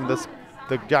doubling the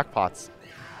jackpots.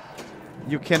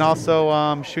 You can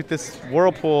also shoot this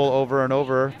whirlpool over and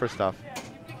over for stuff.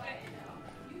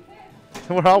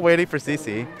 We're all waiting for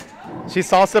CC.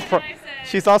 She's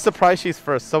all surprised she's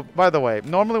first. So, by the way,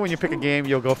 normally when you pick a game,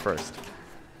 you'll go first.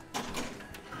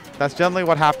 That's generally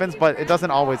what happens, but it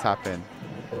doesn't always happen.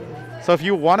 So if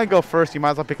you want to go first, you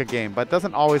might as well pick a game, but it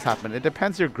doesn't always happen. It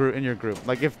depends in your group.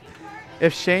 Like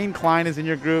if Shane Klein is in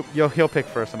your group, he'll pick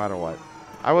first no matter what.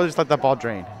 I will just let that ball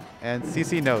drain. And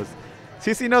CC knows.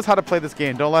 CC knows how to play this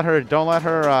game. Don't let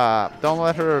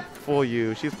her fool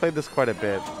you. She's played this quite a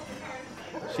bit.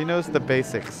 She knows the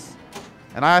basics.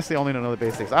 And I actually only don't know the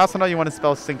basics. I also know you want to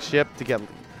spell sync ship you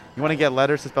want to get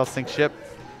letters to spell sync ship,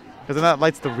 because then that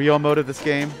lights the real mode of this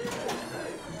game.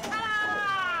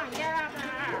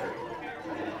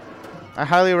 I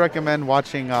highly recommend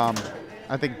watching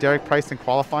I think Derek Price in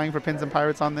qualifying for Pins and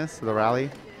Pirates on this, the rally.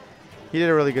 He did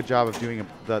a really good job of doing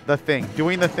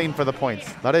the thing for the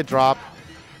points. Let it drop.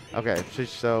 Okay,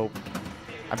 so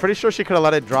I'm pretty sure she could have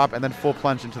let it drop and then full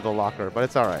plunge into the locker, but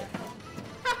it's all right.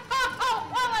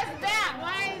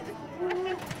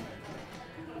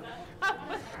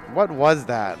 What was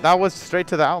that? That was straight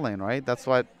to the outlane, right? That's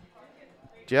what.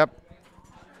 Yep.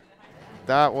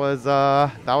 That was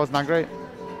not great.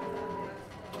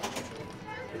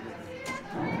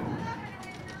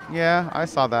 Yeah, I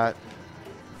saw that.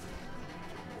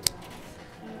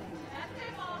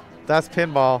 That's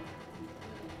pinball.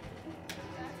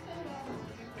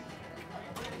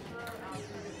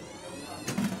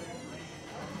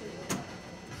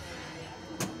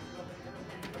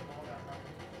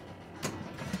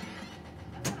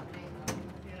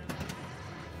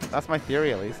 That's my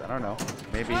theory, at least. I don't know.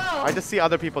 Maybe. Whoa. I just see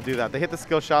other people do that. They hit the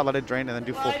skill shot, let it drain, and then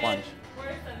do full plunge.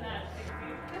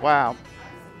 Wow.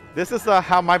 This is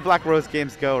how my Black Rose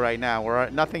games go right now, where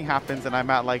nothing happens and I'm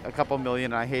at like a couple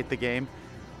million and I hate the game.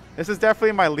 This is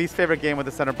definitely my least favorite game with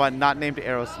the center button, not named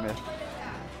Aerosmith.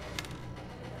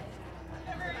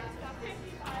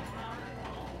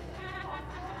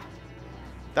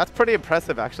 That's pretty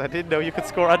impressive, actually. I didn't know you could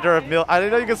score under a mil. I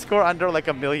didn't know you could score under like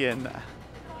a million.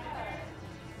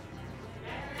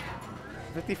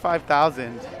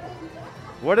 55,000.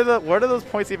 Where do those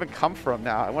points even come from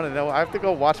now? I want to know. I have to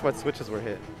go watch what switches were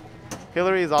hit.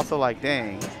 Hillary is also like,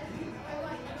 dang.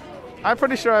 I'm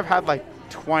pretty sure I've had like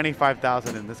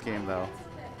 25,000 in this game, though.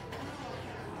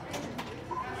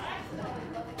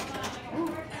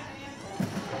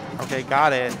 Okay,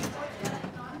 got it.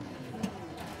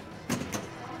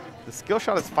 The skill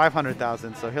shot is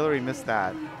 500,000, so Hillary missed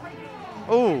that.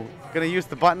 Oh, gonna use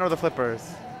the button or the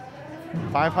flippers.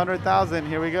 500,000,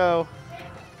 here we go.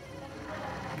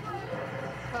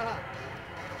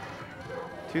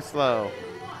 Too slow.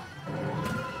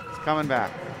 It's coming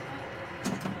back.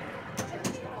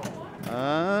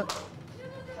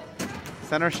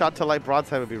 Center shot to light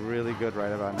broadside would be really good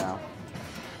right about now.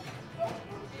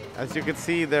 As you can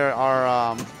see, there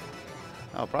are,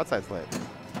 oh, broadside's lit.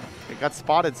 It got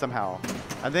spotted somehow.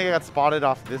 I think I got spotted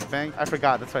off this bank. I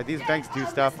forgot, that's right. These banks do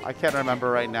stuff. I can't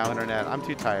remember right now, internet. I'm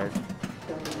too tired.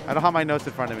 I don't have my notes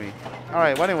in front of me. All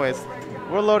right, well, anyways,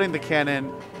 we're loading the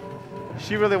cannon.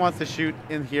 She really wants to shoot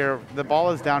in here. The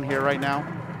ball is down here right now.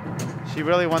 She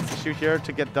really wants to shoot here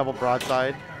to get double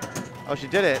broadside. Oh, she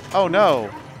did it. Oh, no.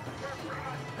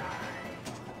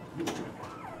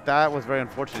 That was very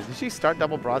unfortunate. Did she start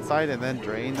double broadside and then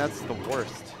drain? That's the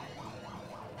worst.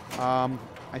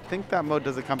 I think that mode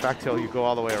doesn't come back till you go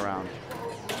all the way around.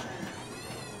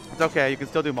 It's okay. You can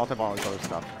still do multi-ball and other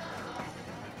stuff.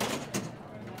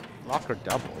 Locker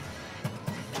doubled.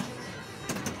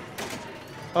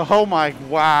 Oh my,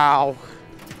 wow.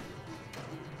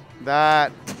 Is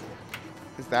that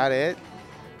it?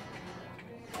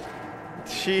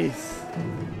 Jeez.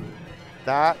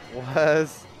 That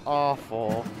was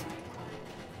awful.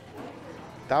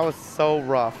 That was so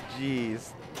rough,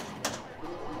 jeez.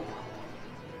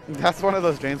 That's one of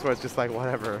those drains where it's just like,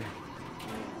 whatever.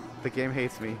 The game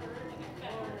hates me.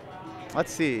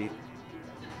 Let's see.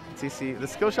 CC, the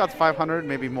skill shot's 500,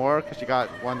 maybe more, because she got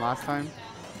one last time.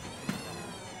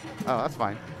 Oh, that's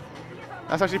fine.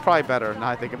 That's actually probably better, now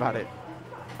I think about it.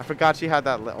 I forgot she had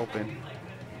that open.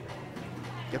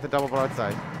 Get the double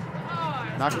broadside.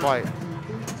 Oh, Not quite.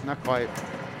 Not quite.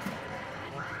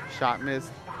 Shot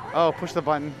missed. Oh, push the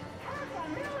button.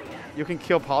 You can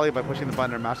kill Polly by pushing the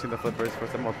button or mashing the flippers for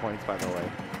some more points, by the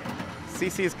way.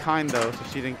 CC is kind, though, so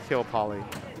she didn't kill Polly.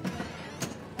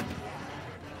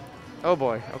 Oh,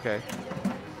 boy. Okay.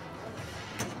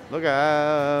 Look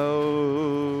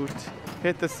out.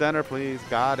 Hit the center, please.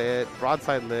 Got it.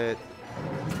 Broadside lit.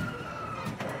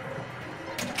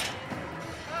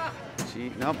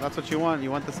 Gee, nope, that's what you want.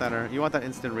 You want the center. You want that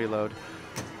instant reload.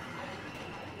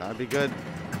 That would be good.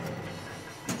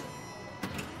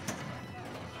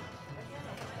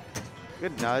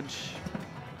 Good nudge.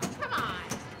 Come on.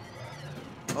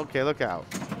 Okay, look out.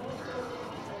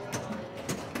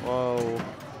 Whoa.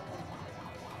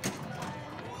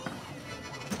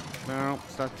 No,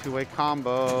 it's not two-way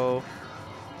combo.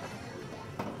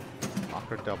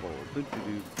 Locker double.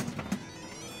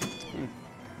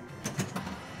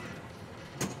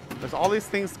 There's all these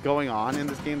things going on in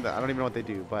this game that I don't even know what they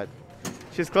do, but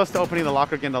she's close to opening the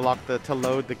locker again to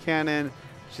load the cannon.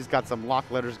 She's got some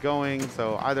lock letters going,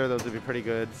 so either of those would be pretty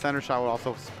good. Center shot will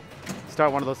also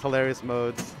start one of those hilarious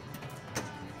modes.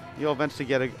 You'll eventually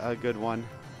get a good one.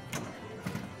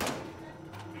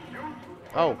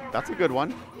 Oh, that's a good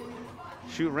one.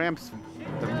 Shoot ramps.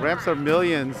 The ramps are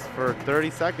millions for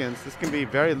 30 seconds. This can be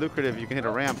very lucrative. You can hit a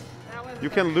ramp. You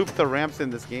can loop the ramps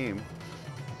in this game.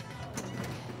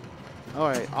 All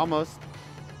right, almost.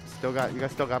 You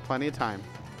guys still got plenty of time.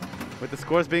 With the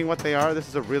scores being what they are, this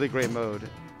is a really great mode.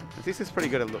 And CC's pretty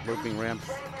good at looping ramps.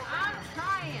 I'm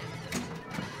trying.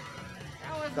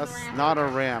 That's not a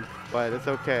ramp, but it's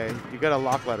okay. You get a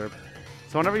lock letter.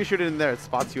 So whenever you shoot it in there, it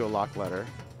spots you a lock letter.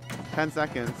 10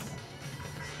 seconds.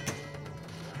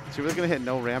 Is she really gonna hit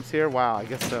no ramps here? Wow, I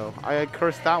guess so. I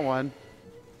cursed that one.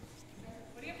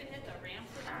 What do you have to hit the ramp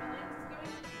for the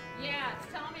buildings? Yeah,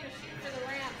 it's telling me to shoot for the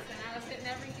ramps, and I was hitting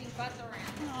everything but the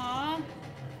ramps. Aww.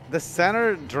 The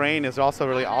center drain is also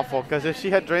really awful because if she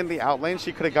had drained the out lane,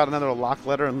 she could have got another lock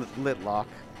letter and lit lock.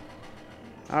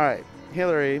 All right,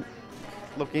 Hillary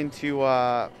looking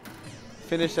to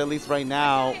finish at least right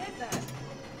now.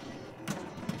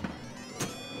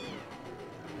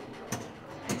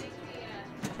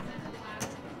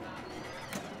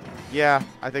 Yeah,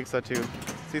 I think so too.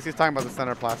 CC's talking about the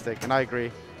center plastic, and I agree.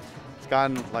 It's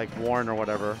gotten like worn or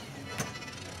whatever.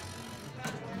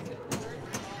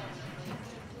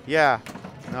 Yeah,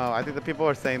 no, I think the people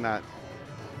are saying that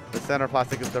the center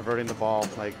plastic is diverting the ball,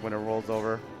 like when it rolls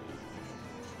over.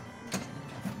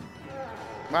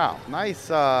 Wow, nice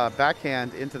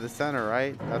backhand into the center,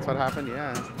 right? That's what happened?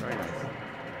 Yeah, very nice.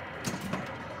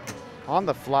 On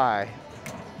the fly.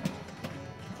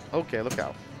 Okay, look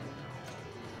out.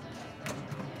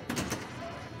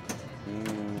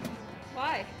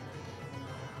 Why?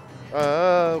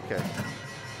 Okay.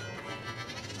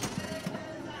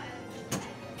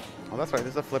 Oh, that's right.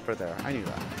 There's a flipper there. I knew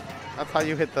that. That's how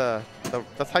you hit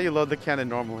that's how you load the cannon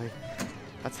normally.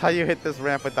 That's how you hit this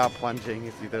ramp without plunging.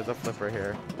 You see, there's a flipper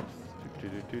here.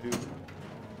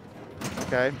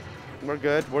 Okay. We're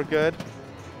good. We're good.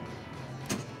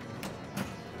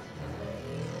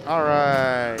 All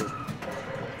right.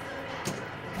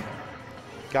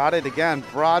 Got it again.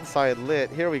 Broadside lit.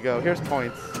 Here we go. Here's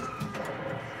points.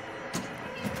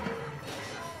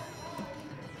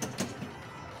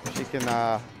 She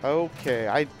can, okay.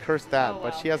 I cursed that,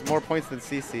 but she has more points than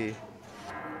CC.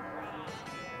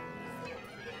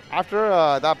 After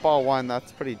that ball won,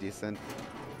 that's pretty decent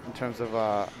in terms of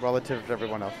relative to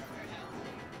everyone else.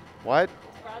 What?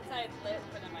 Broadside lit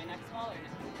for my next ball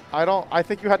or no? I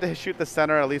think you had to shoot the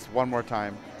center at least one more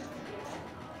time.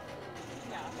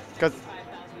 Yeah. Because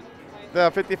the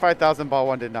 55,000 ball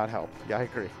one did not help. Yeah, I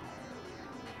agree.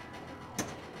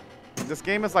 This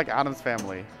game is like Adam's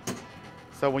Family.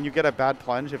 So when you get a bad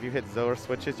plunge, if you hit Zoe or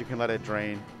switches, you can let it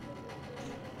drain.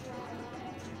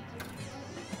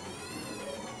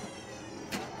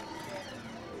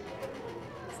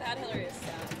 Sad Hillary is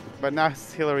sad. But now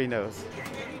Hillary knows.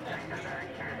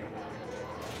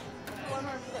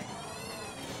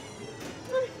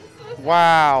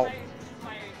 Wow.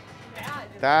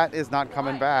 That is not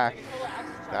coming back.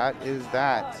 That is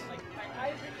that.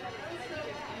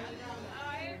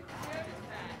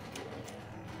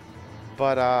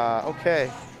 But,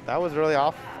 okay. That was really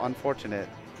unfortunate.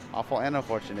 Awful and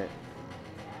unfortunate.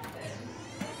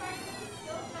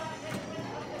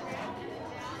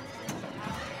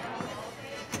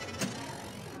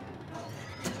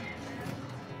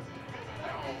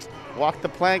 Walk the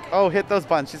plank. Oh, hit those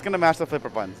buttons. She's going to mash the flipper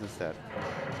buttons instead.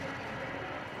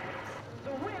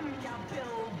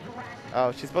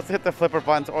 Oh, she's supposed to hit the flipper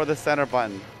buttons or the center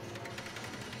button.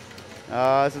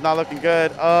 This is not looking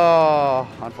good. Oh,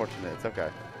 unfortunate. It's okay.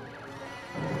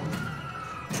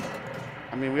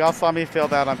 I mean, we all saw me fail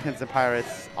that on Pins and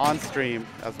Pirates on stream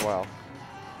as well.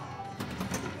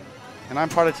 And I'm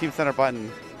part of Team Center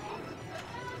Button,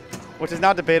 which is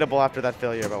now debatable after that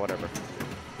failure, but whatever.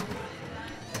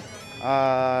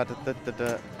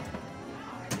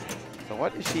 So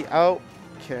what is she out?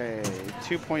 Okay,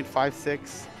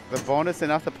 2.56. The bonus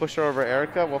enough to push her over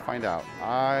Erica? We'll find out.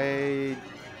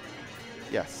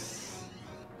 Yes.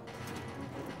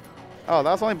 Oh,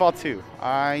 that was only ball 2.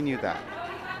 I knew that.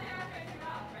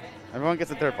 Everyone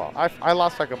gets a third ball. I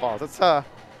lost track of balls. It's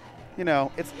you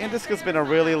know, Indiska's been a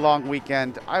really long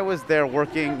weekend. I was there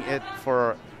working it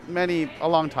for a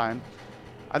long time.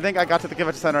 I think I got to the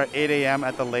convention center at 8 a.m.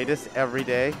 at the latest every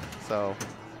day. So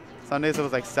Sundays it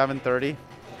was like 7:30.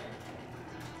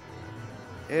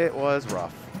 It was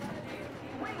rough.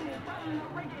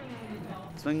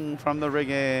 Swing from the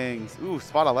riggings. Ooh,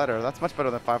 spot a letter. That's much better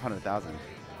than 500,000.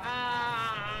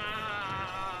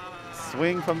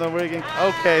 Swing from the rigging.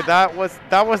 Okay, that was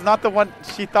not the one.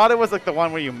 She thought it was like the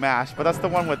one where you mash, but that's the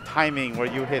one with timing where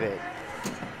you hit it.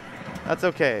 That's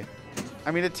okay.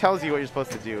 I mean, it tells you what you're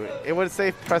supposed to do. It would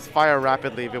say press fire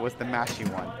rapidly if it was the mashy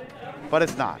one, but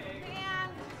it's not.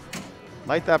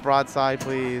 Light that broadside,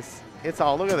 please. It's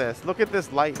all, look at this. Look at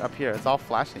this light up here. It's all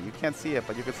flashing. You can't see it,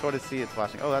 but you can sort of see it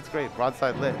flashing. Oh, that's great.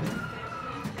 Broadside lit.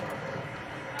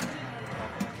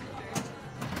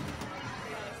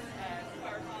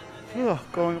 Ooh,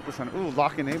 going up the center. Ooh,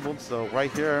 lock enabled. So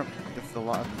right here, it's the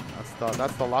lock.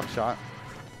 That's the lock shot.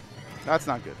 That's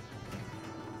not good.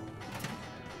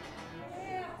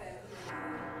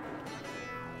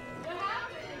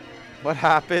 What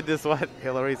happened is what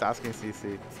Hillary's asking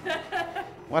CC.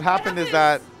 What happened is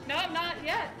that. No, not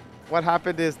yet. What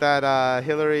happened is that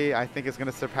Hillary, I think, is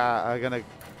gonna surpass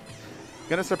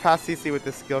CC with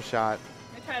this skill shot.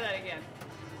 Let me try that again.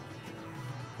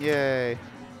 Yay.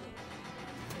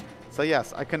 So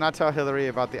yes, I could not tell Hillary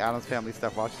about the Addams Family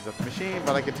stuff while she's at the machine,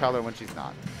 but I could tell her when she's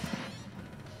not.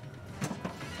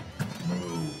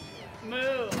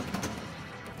 Move.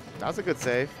 That was a good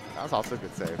save. That was also a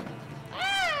good save.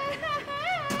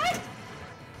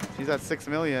 She's at 6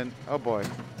 million. Oh boy.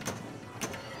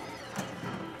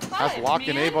 That's lock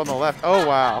enable on the left. Oh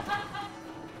wow.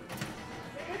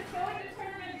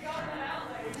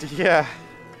 Yeah.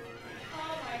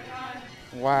 Oh my god.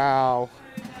 Wow.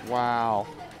 Wow.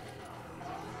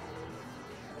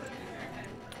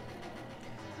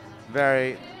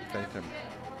 Very.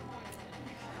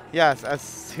 Yes, as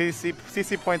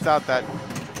CC points out that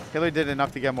Hillary did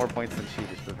enough to get more points than she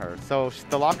did with her. So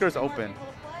the locker's open.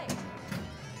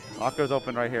 Locker's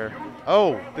open right here.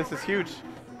 Oh, this is huge.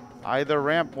 Either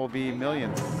ramp will be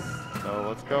millions. So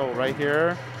let's go right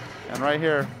here and right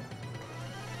here.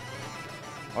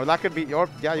 Or that could be your,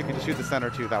 yeah, you can shoot the center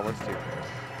too. That works too.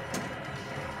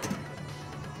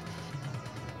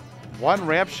 One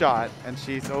ramp shot and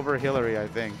she's over Hillary, I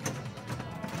think.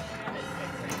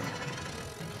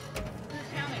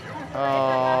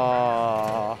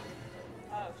 Oh.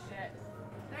 Oh shit.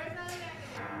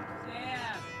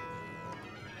 Damn.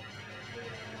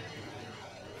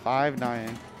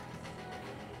 5-9.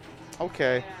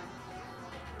 Okay.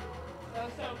 Yeah.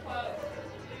 So close.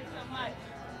 Do so much.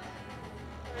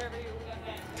 Whatever you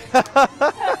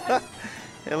want.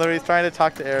 Hillary's trying to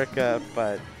talk to Erica,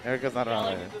 but Erica's not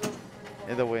around there.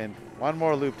 In the wind. One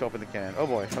more loop to open the cannon. Oh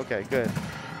boy. Okay, good.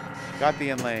 Got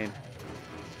the in lane.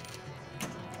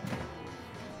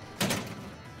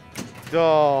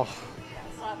 Oh.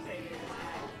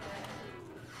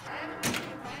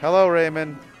 Hello,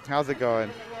 Raymond. How's it going?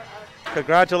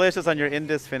 Congratulations on your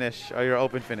Indus finish, or your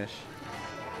open finish.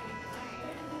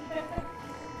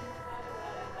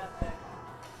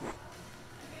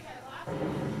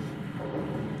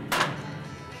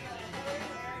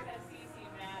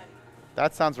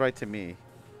 That sounds right to me.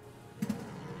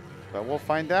 But we'll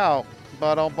find out.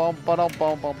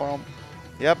 Ba-dum-bum.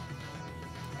 Yep.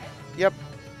 Yep.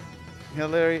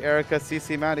 Hillary, Erica,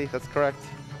 CC, Maddie. That's correct.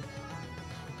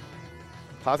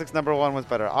 Classics #1 was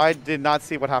better. I did not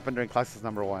see what happened during Classics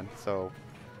 #1, so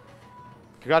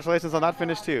congratulations on that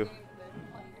finish too.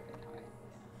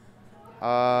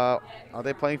 Are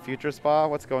they playing Future Spa?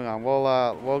 What's going on?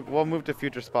 We'll move to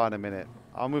Future Spa in a minute.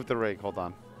 I'll move the rig. Hold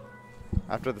on.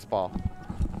 After this ball,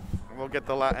 we'll get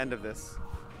the end of this.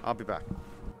 I'll be back.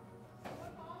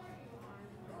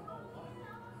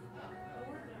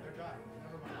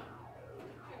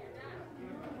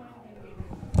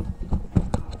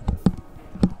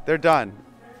 They're done.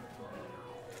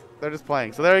 They're just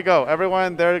playing. So there you go.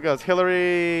 Everyone, there it goes.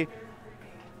 Hillary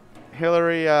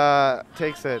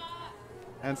takes it.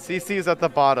 And CC's at the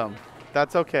bottom.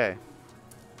 That's okay.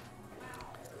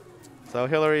 So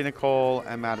Hillary, Nicole,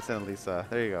 and Madison and Lisa.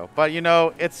 There you go. But you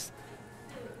know, it's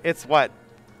what,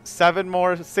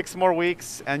 6 more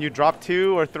weeks, and you drop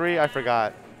 2 or 3. I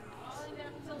forgot.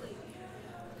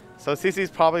 So Cece's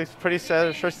probably pretty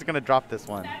sure she's gonna drop this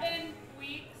one. 7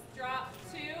 weeks, drop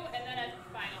 2, and then at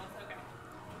finals. Okay.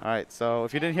 All right. So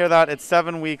if you didn't hear that, it's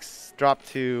 7 weeks, drop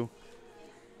 2.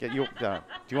 Get you. Do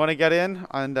you want to get in?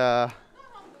 And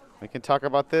we can talk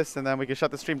about this, and then we can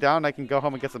shut the stream down. And I can go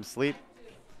home and get some sleep.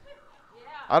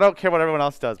 I don't care what everyone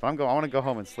else does, but I want to go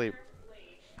home and sleep.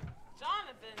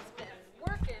 Jonathan's been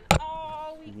working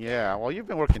all week. Yeah. Well, you've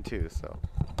been working too, so.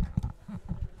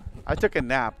 I took a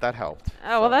nap. That helped.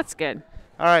 Oh, well, that's good.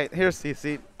 All right. Here's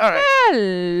Cece. All right.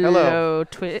 Hello,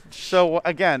 Twitch. So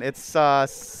again, it's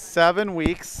 7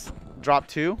 weeks, drop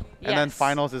 2, and then Yes.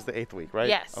 finals is the 8th week, right?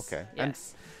 Yes. Okay. Yes. And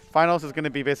finals is going to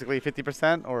be basically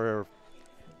 50% or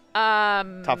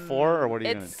top 4, or what are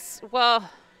you going to do? It's, well,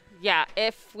 yeah,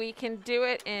 if we can do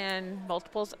it in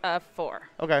multiples of 4.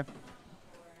 Okay.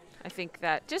 I think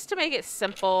that just to make it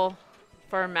simple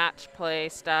for match play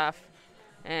stuff,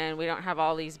 and we don't have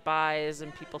all these buys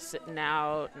and people sitting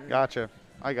out. And Gotcha.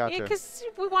 I gotcha. because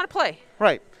we want to play.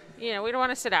 Right. You know, we don't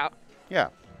want to sit out. Yeah.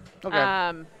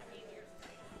 Okay.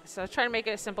 So try to make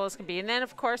it as simple as can be. And then,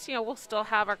 of course, you know, we'll still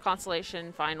have our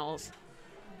consolation finals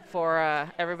for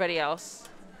everybody else.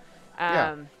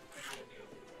 Yeah.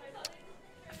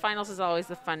 Finals is always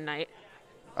the fun night.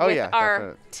 Oh, with yeah.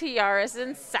 our tiaras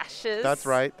and sashes. That's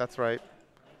right. That's right.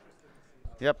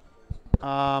 Yep.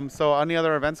 So any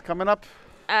other events coming up?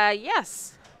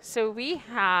 Yes. So we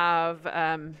have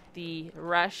the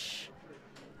Rush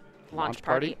launch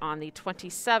party on the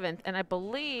 27th, and I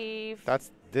believe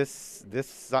That's this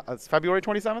it's February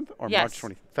 27th or Yes.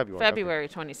 March 20th? February. February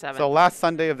 27th. So last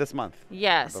Sunday of this month.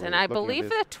 Yes, and I looking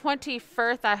believe at the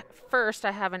 21st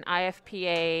I have an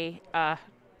IFPA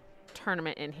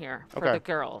tournament in here for Okay. the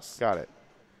girls. Got it.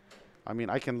 I mean,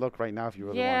 I can look right now if you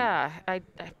really want. Yeah,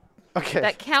 Okay.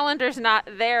 that calendar's not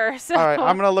there. So All right,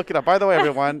 I'm going to look it up. By the way,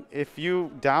 everyone, if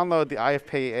you download the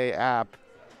IFPA app,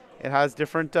 it has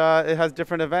different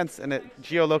events, and it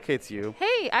geolocates you.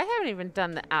 Hey, I haven't even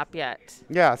done the app yet.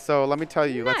 Yeah, so let me tell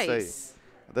you. Nice. Let's say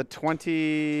the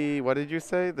 20, what did you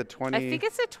say? The 20. I think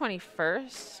it's the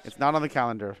 21st. It's not on the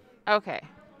calendar, Okay.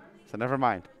 so never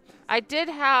mind. I did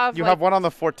have You have one on the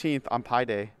 14th on Pi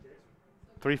Day.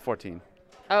 3/14.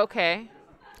 Okay.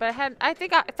 But I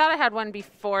thought I had one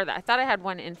before that. I thought I had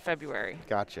one in February.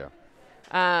 Gotcha.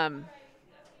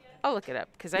 I'll look it up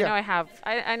because I Yeah. know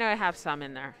I know I have some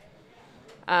in there.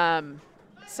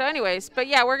 So anyways, but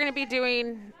yeah, we're going to be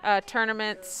doing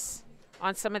tournaments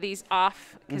on some of these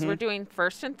off because we're doing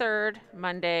 1st and 3rd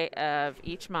Monday of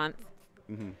each month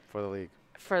For the league.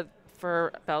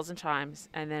 for bells and chimes,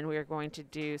 and then we are going to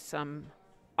do some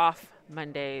off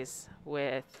Mondays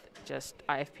with just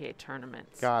IFPA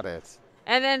tournaments. Got it.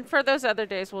 And then for those other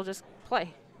days, we'll just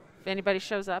play. If anybody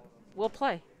shows up, we'll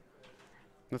play.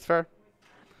 That's fair.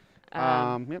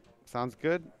 Yep. Sounds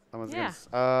good.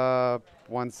 Yeah.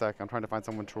 One sec. I'm trying to find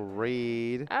someone to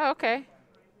raid. Oh, okay.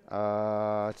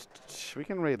 We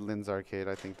can raid Lynn's Arcade.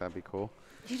 I think that'd be cool.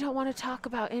 You don't want to talk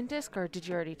about Indisc, or did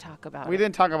you already talk about We it?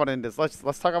 didn't talk about Indus.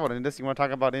 Let's talk about Indus. You want to talk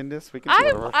about Indus? We can do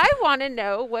whatever. I want to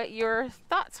know what your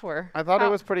thoughts were. I thought it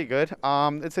was pretty good.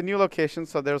 It's a new location,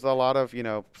 so there's a lot of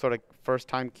sort of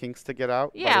first-time kinks to get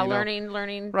out. Yeah, but,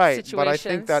 learning right. situations. But I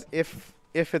think that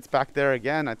if it's back there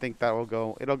again, I think that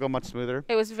it'll go much smoother.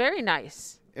 It was very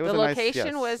nice. It was the a nice- location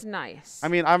yes. was nice. I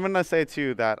mean, I'm gonna say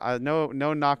too that no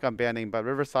knock on banning, but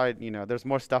Riverside, there's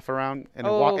more stuff around and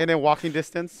in walking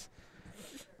distance.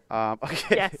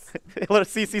 Okay. Yes.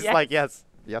 Cece's Yes. like yes.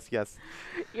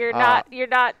 You're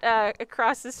not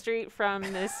across the street from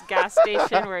this gas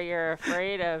station where you're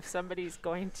afraid of somebody's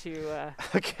going to.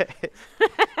 Okay.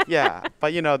 Yeah,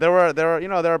 but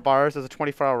there are bars. There's a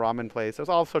 24-hour ramen place. There's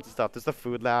all sorts of stuff. There's the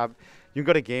food lab. You can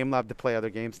go to Game Lab to play other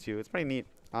games too. It's pretty neat.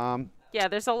 Yeah,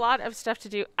 there's a lot of stuff to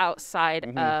do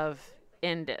outside of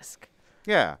Indisc.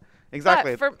 Yeah,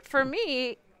 exactly. But for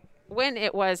me, when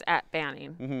it was at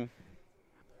Banning,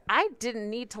 I didn't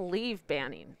need to leave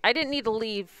Banning. I didn't need to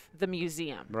leave the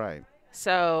museum. Right.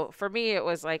 So for me, it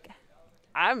was like,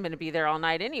 I'm going to be there all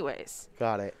night anyways.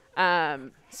 Got it.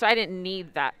 So I didn't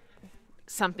need that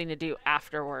something to do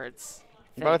afterwards.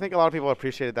 But I think a lot of people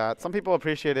appreciated that. Some people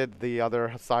appreciated the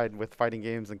other side with fighting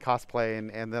games and cosplay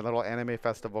and the little anime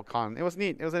festival con. It was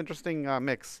neat. It was an interesting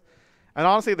mix. And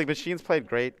honestly, the machines played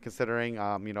great considering,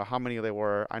 how many they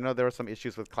were. I know there were some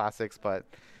issues with classics, but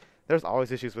there's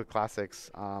always issues with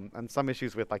classics. And some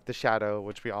issues with like the shadow,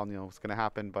 which we all knew was going to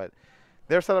happen. But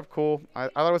They're set up cool. I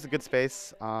thought it was a good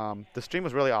space. The stream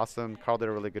was really awesome. Carl did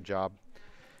a really good job.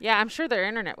 Yeah, I'm sure their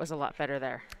internet was a lot better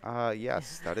there.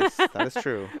 Yes, that is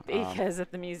true. Because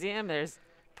at the museum, there's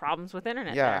problems with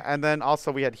internet. Yeah, there. and then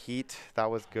also we had heat.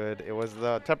 That was good. It was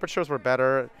the temperatures were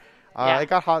better. Yeah. It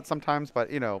got hot sometimes,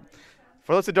 but you know,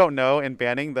 for those who don't know, in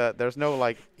banning, there's no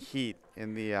like heat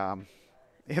in the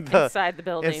inside the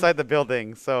building. Inside the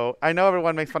building. So I know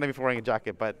everyone makes fun of me for wearing a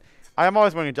jacket, but I am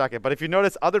always wearing a jacket. But if you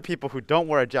notice other people who don't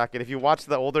wear a jacket, if you watch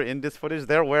the older Indus footage,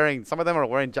 some of them are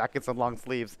wearing jackets and long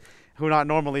sleeves who not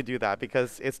normally do that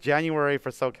because it's January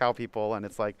for SoCal people and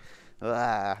it's like,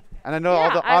 ugh. And I know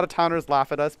all the out-of-towners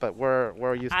laugh at us, but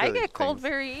we're used to it. I get cold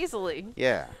very easily.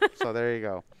 Yeah, so there you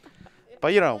go.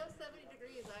 But you know.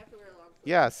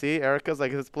 Yeah, see, Erica's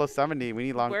like, if it's below 70, we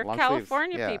need long sleeves. We're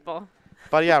California yeah. people.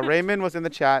 But yeah, Raymond was in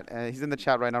the chat, and he's in the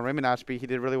chat right now. Raymond Ashby, he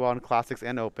did really well in Classics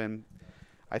and Open.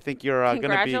 I think you're going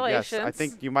to be, yes, I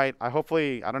think you might,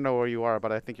 hopefully, I don't know where you are,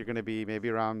 but I think you're going to be maybe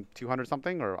around 200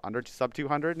 something or under sub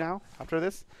 200 now after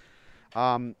this.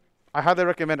 I highly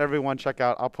recommend everyone check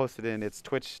out, I'll post it in, it's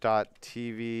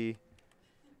twitch.tv,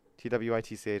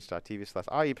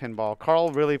 twitch.tv/IEPinball.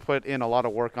 Carl really put in a lot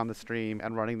of work on the stream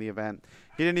and running the event.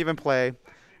 He didn't even play,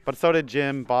 but so did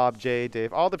Jim, Bob, Jay,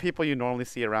 Dave, all the people you normally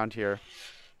see around here.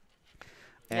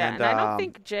 And I don't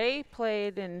think Jay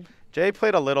played in... Jay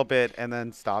played a little bit and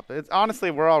then stopped.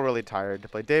 Honestly, we're all really tired to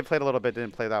play. Dave played a little bit,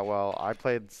 didn't play that well. I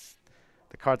played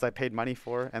the cards I paid money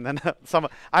for, and then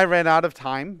I ran out of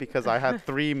time because I had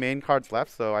 3 main cards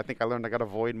left, so I think I learned I got to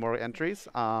avoid more entries,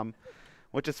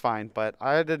 which is fine. But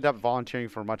I ended up volunteering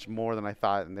for much more than I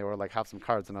thought, and they were like, have some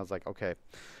cards, and I was like, okay.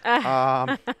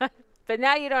 But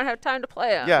now you don't have time to play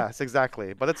them. Yes,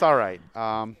 exactly. But it's all right.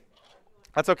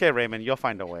 That's okay, Raymond. You'll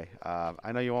find a way.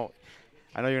 I know you won't.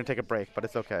 I know you're going to take a break, but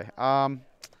it's okay.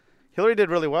 Hillary did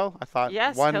really well, I thought.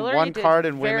 Yes, one did card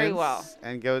in very women's well.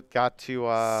 And got to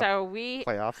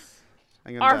playoffs.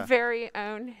 Our very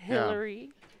own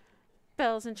Hillary,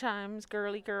 bells and chimes,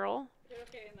 girly girl.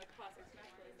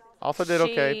 Also did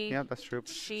okay. Yeah, that's true.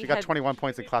 She got 21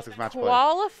 points in Classics match play.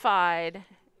 Qualified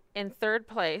in 3rd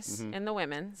place in the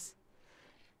women's,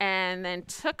 and then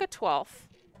took a 12th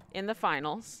in the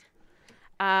finals.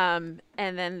 And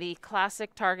then the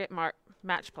Classic Target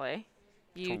match play,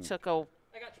 you took a...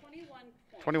 I got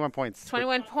 21 points.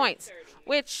 21 points,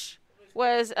 which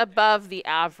was above the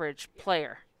average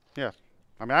player. Yeah.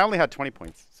 I mean, I only had 20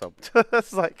 points, so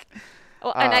it's like...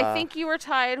 Well, and I think you were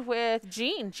tied with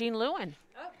Jean Lewin.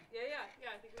 Oh, yeah.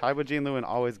 Tied with Jean Lewin,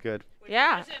 always good.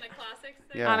 Yeah.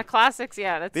 Yeah. On a Classics,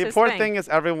 yeah, that's the important thing is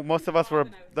most of us were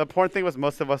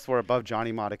above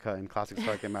Johnny Modica in Classics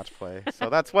Target match play. So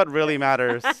that's what really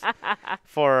matters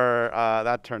for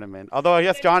that tournament. Although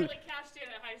yes, John really cashed in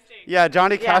at high stakes. Yeah,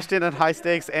 Johnny cashed in at high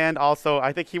stakes, and also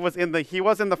I think he was in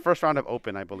the first round of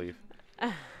Open, I believe.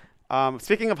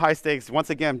 Speaking of high stakes, once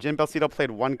again, Jim Belcito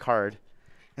played 1 card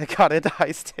and got into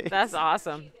high stakes. That's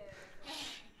awesome.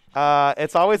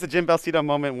 It's always a Jim Belcito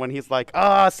moment when he's like,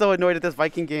 so annoyed at this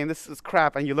Viking game. This is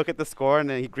crap. And you look at the score, and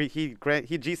then he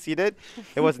GC'd it.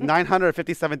 It was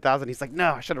 957,000. He's like,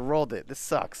 no, I should have rolled it. This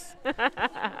sucks.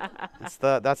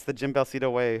 That's the Jim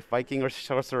Belcito way. Viking or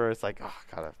Sorcerer, it's like, oh,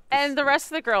 God. And the rest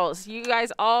of the girls, you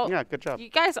guys all... Yeah, good job. You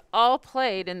guys all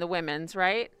played in the women's,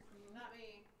 right? Not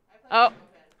me.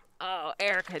 Oh,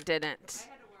 Erica didn't. I had to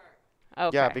work.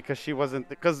 Okay. Yeah, because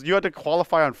because you had to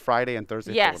qualify on Friday and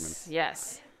Thursday for women's.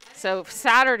 Yes. So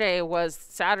Saturday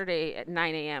at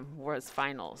 9 a.m. was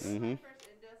finals.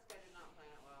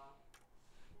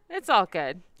 It's all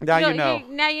good. Now you know.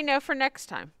 Now you know for next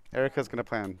time. Erica's going to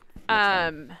plan.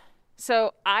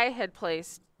 So I had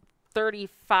placed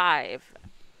 35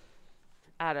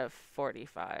 out of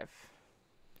 45.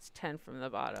 It's 10 from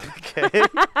the bottom. Okay.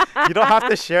 You don't have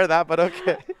to share that, but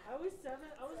okay. I was 7.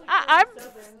 I'm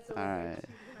 7. So All right.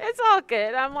 It's all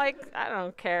good. I'm like, I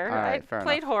don't care. All right, I fair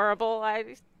played enough. horrible.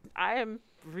 I am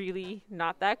really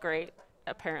not that great,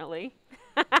 apparently.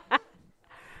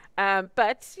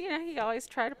 But, you always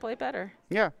try to play better.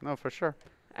 Yeah, no, for sure.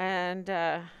 And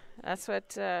that's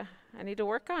what I need to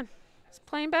work on. It's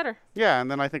playing better. Yeah,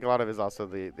 and then I think a lot of it is also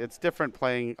it's different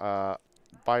playing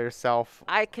by yourself.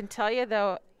 I can tell you,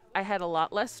 though, I had a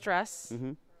lot less stress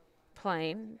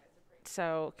playing.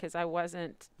 So, because I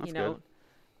wasn't, Good.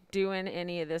 doing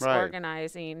any of this Right.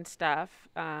 organizing stuff.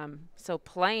 So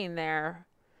playing there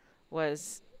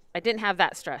I didn't have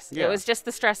that stress. Yeah. It was just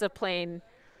the stress of playing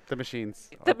The machines.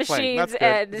 the or playing. machines. That's good.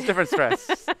 And It's different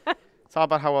stress. It's all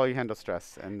about how well you handle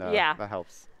stress, and Yeah. that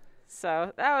helps.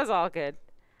 So that was all good.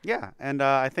 Yeah, and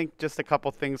I think just a couple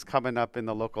things coming up in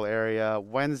the local area.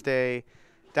 Wednesday,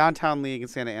 Downtown League in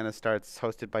Santa Ana starts,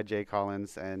 hosted by Jay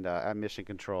Collins and at Mission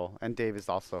Control. And Dave is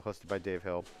also hosted by Dave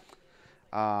Hill.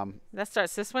 That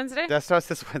starts this Wednesday? That starts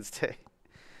this Wednesday.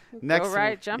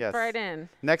 Jump right in.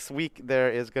 Next week there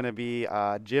is going to be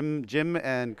Jim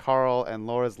and Carl and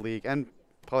Laura's league and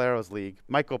Palero's league.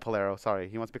 Michael Palero, sorry,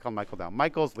 he wants to be called Michael now.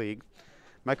 Michael's league.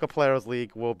 Michael Palero's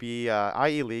league will be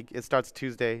IE League. It starts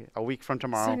Tuesday, a week from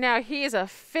tomorrow. So now he's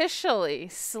officially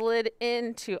slid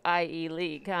into IE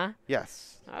League, huh?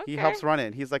 Yes. Okay. He helps run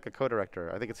it. He's like a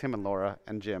co-director. I think it's him and Laura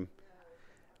and Jim.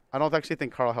 I don't actually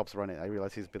think Carl helps run it. I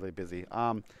realize he's really busy.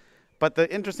 But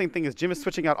the interesting thing is Jim is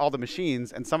switching out all the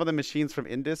machines, and some of the machines from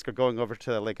Indisc are going over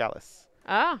to Lake Alice.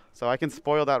 Oh. So I can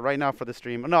spoil that right now for the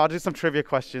stream. No, I'll do some trivia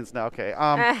questions now. Okay.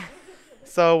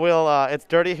 So it's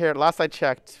Dirty Harry. Last I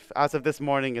checked, as of this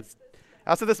morning,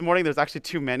 there's actually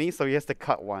too many, so he has to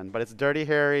cut one. But it's Dirty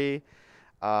Harry,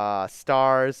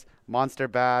 Stars, Monster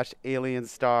Bash, Alien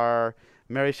Star,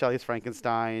 Mary Shelley's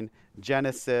Frankenstein,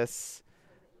 Genesis,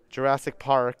 Jurassic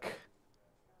Park,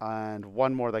 and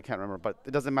one more that I can't remember. But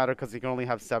it doesn't matter because he can only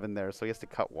have 7 there, so he has to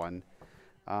cut one.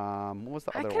 What was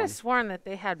the other I one? could have sworn that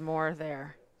they had more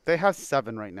there. They have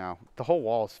 7 right now. The whole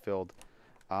wall is filled.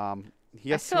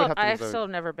 I've still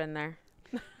never been there.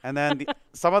 And then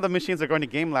some of the machines are going to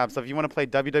Game Lab. So if you want to play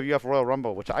WWF Royal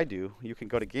Rumble, which I do, you can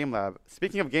go to Game Lab.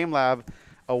 Speaking of Game Lab,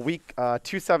 a week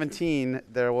 2/17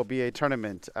 there will be a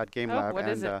tournament at Game Lab. What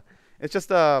is it? It's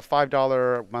just a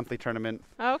 $5 monthly tournament.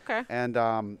 Oh, okay. And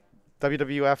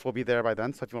WWF will be there by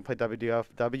then. So if you want to play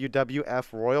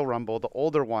WWF Royal Rumble, the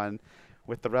older one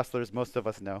with the wrestlers most of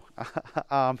us know,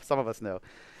 some of us know,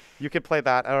 you could play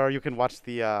that, or you can watch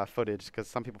the footage because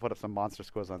some people put up some monster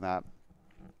scores on that.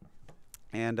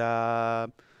 And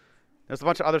there's a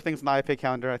bunch of other things in the IFA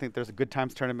calendar. I think there's a Good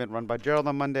Times tournament run by Gerald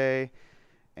on Monday.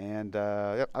 And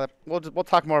we'll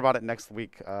talk more about it next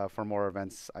week for more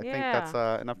events. I think that's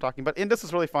enough talking. But Indus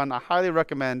is really fun. I highly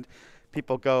recommend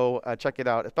people go check it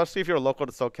out, especially if you're local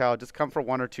to SoCal. Just come for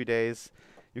 1 or 2 days.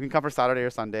 You can come for Saturday or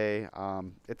Sunday.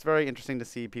 It's very interesting to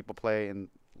see people play in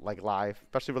live,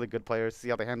 especially really good players, see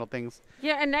how they handle things.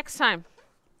 Yeah, and next time,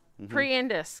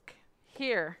 pre-Indisc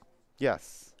here.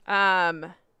 Yes.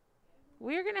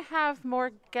 We're gonna have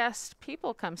more guest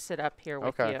people come sit up here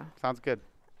with you. Okay, sounds good.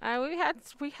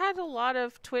 We had a lot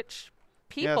of Twitch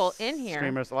people in here.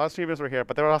 Streamers. A lot of streamers were here,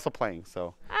 but they were also playing.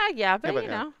 So. Yeah, but you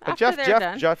know, But after they're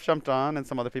done. Jeff jumped on, and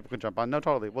some other people can jump on. No,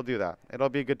 totally, we'll do that. It'll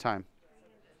be a good time,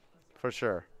 for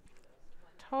sure.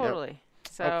 Totally.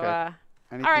 Yep. So. Okay.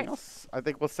 Anything else? I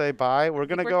think we'll say bye. We're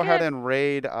gonna go ahead and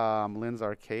raid Lynn's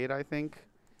Arcade. I think.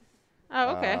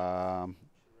 Oh, okay.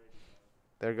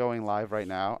 They're going live right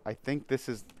now. I think this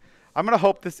is. I'm gonna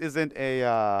hope this isn't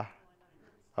a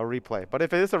replay. But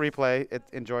if it is a replay,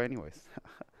 enjoy anyways.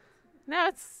 No,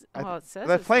 it says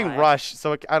they're it's playing live. Rush,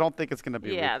 so I don't think it's gonna be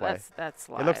a replay. Yeah, that's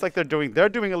live. It looks like they're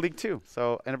doing a league too.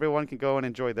 So and everyone can go and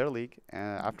enjoy their league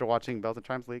after watching Bells and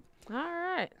Chimes League. All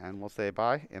right. And we'll say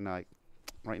bye and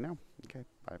right now. Okay,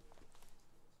 bye.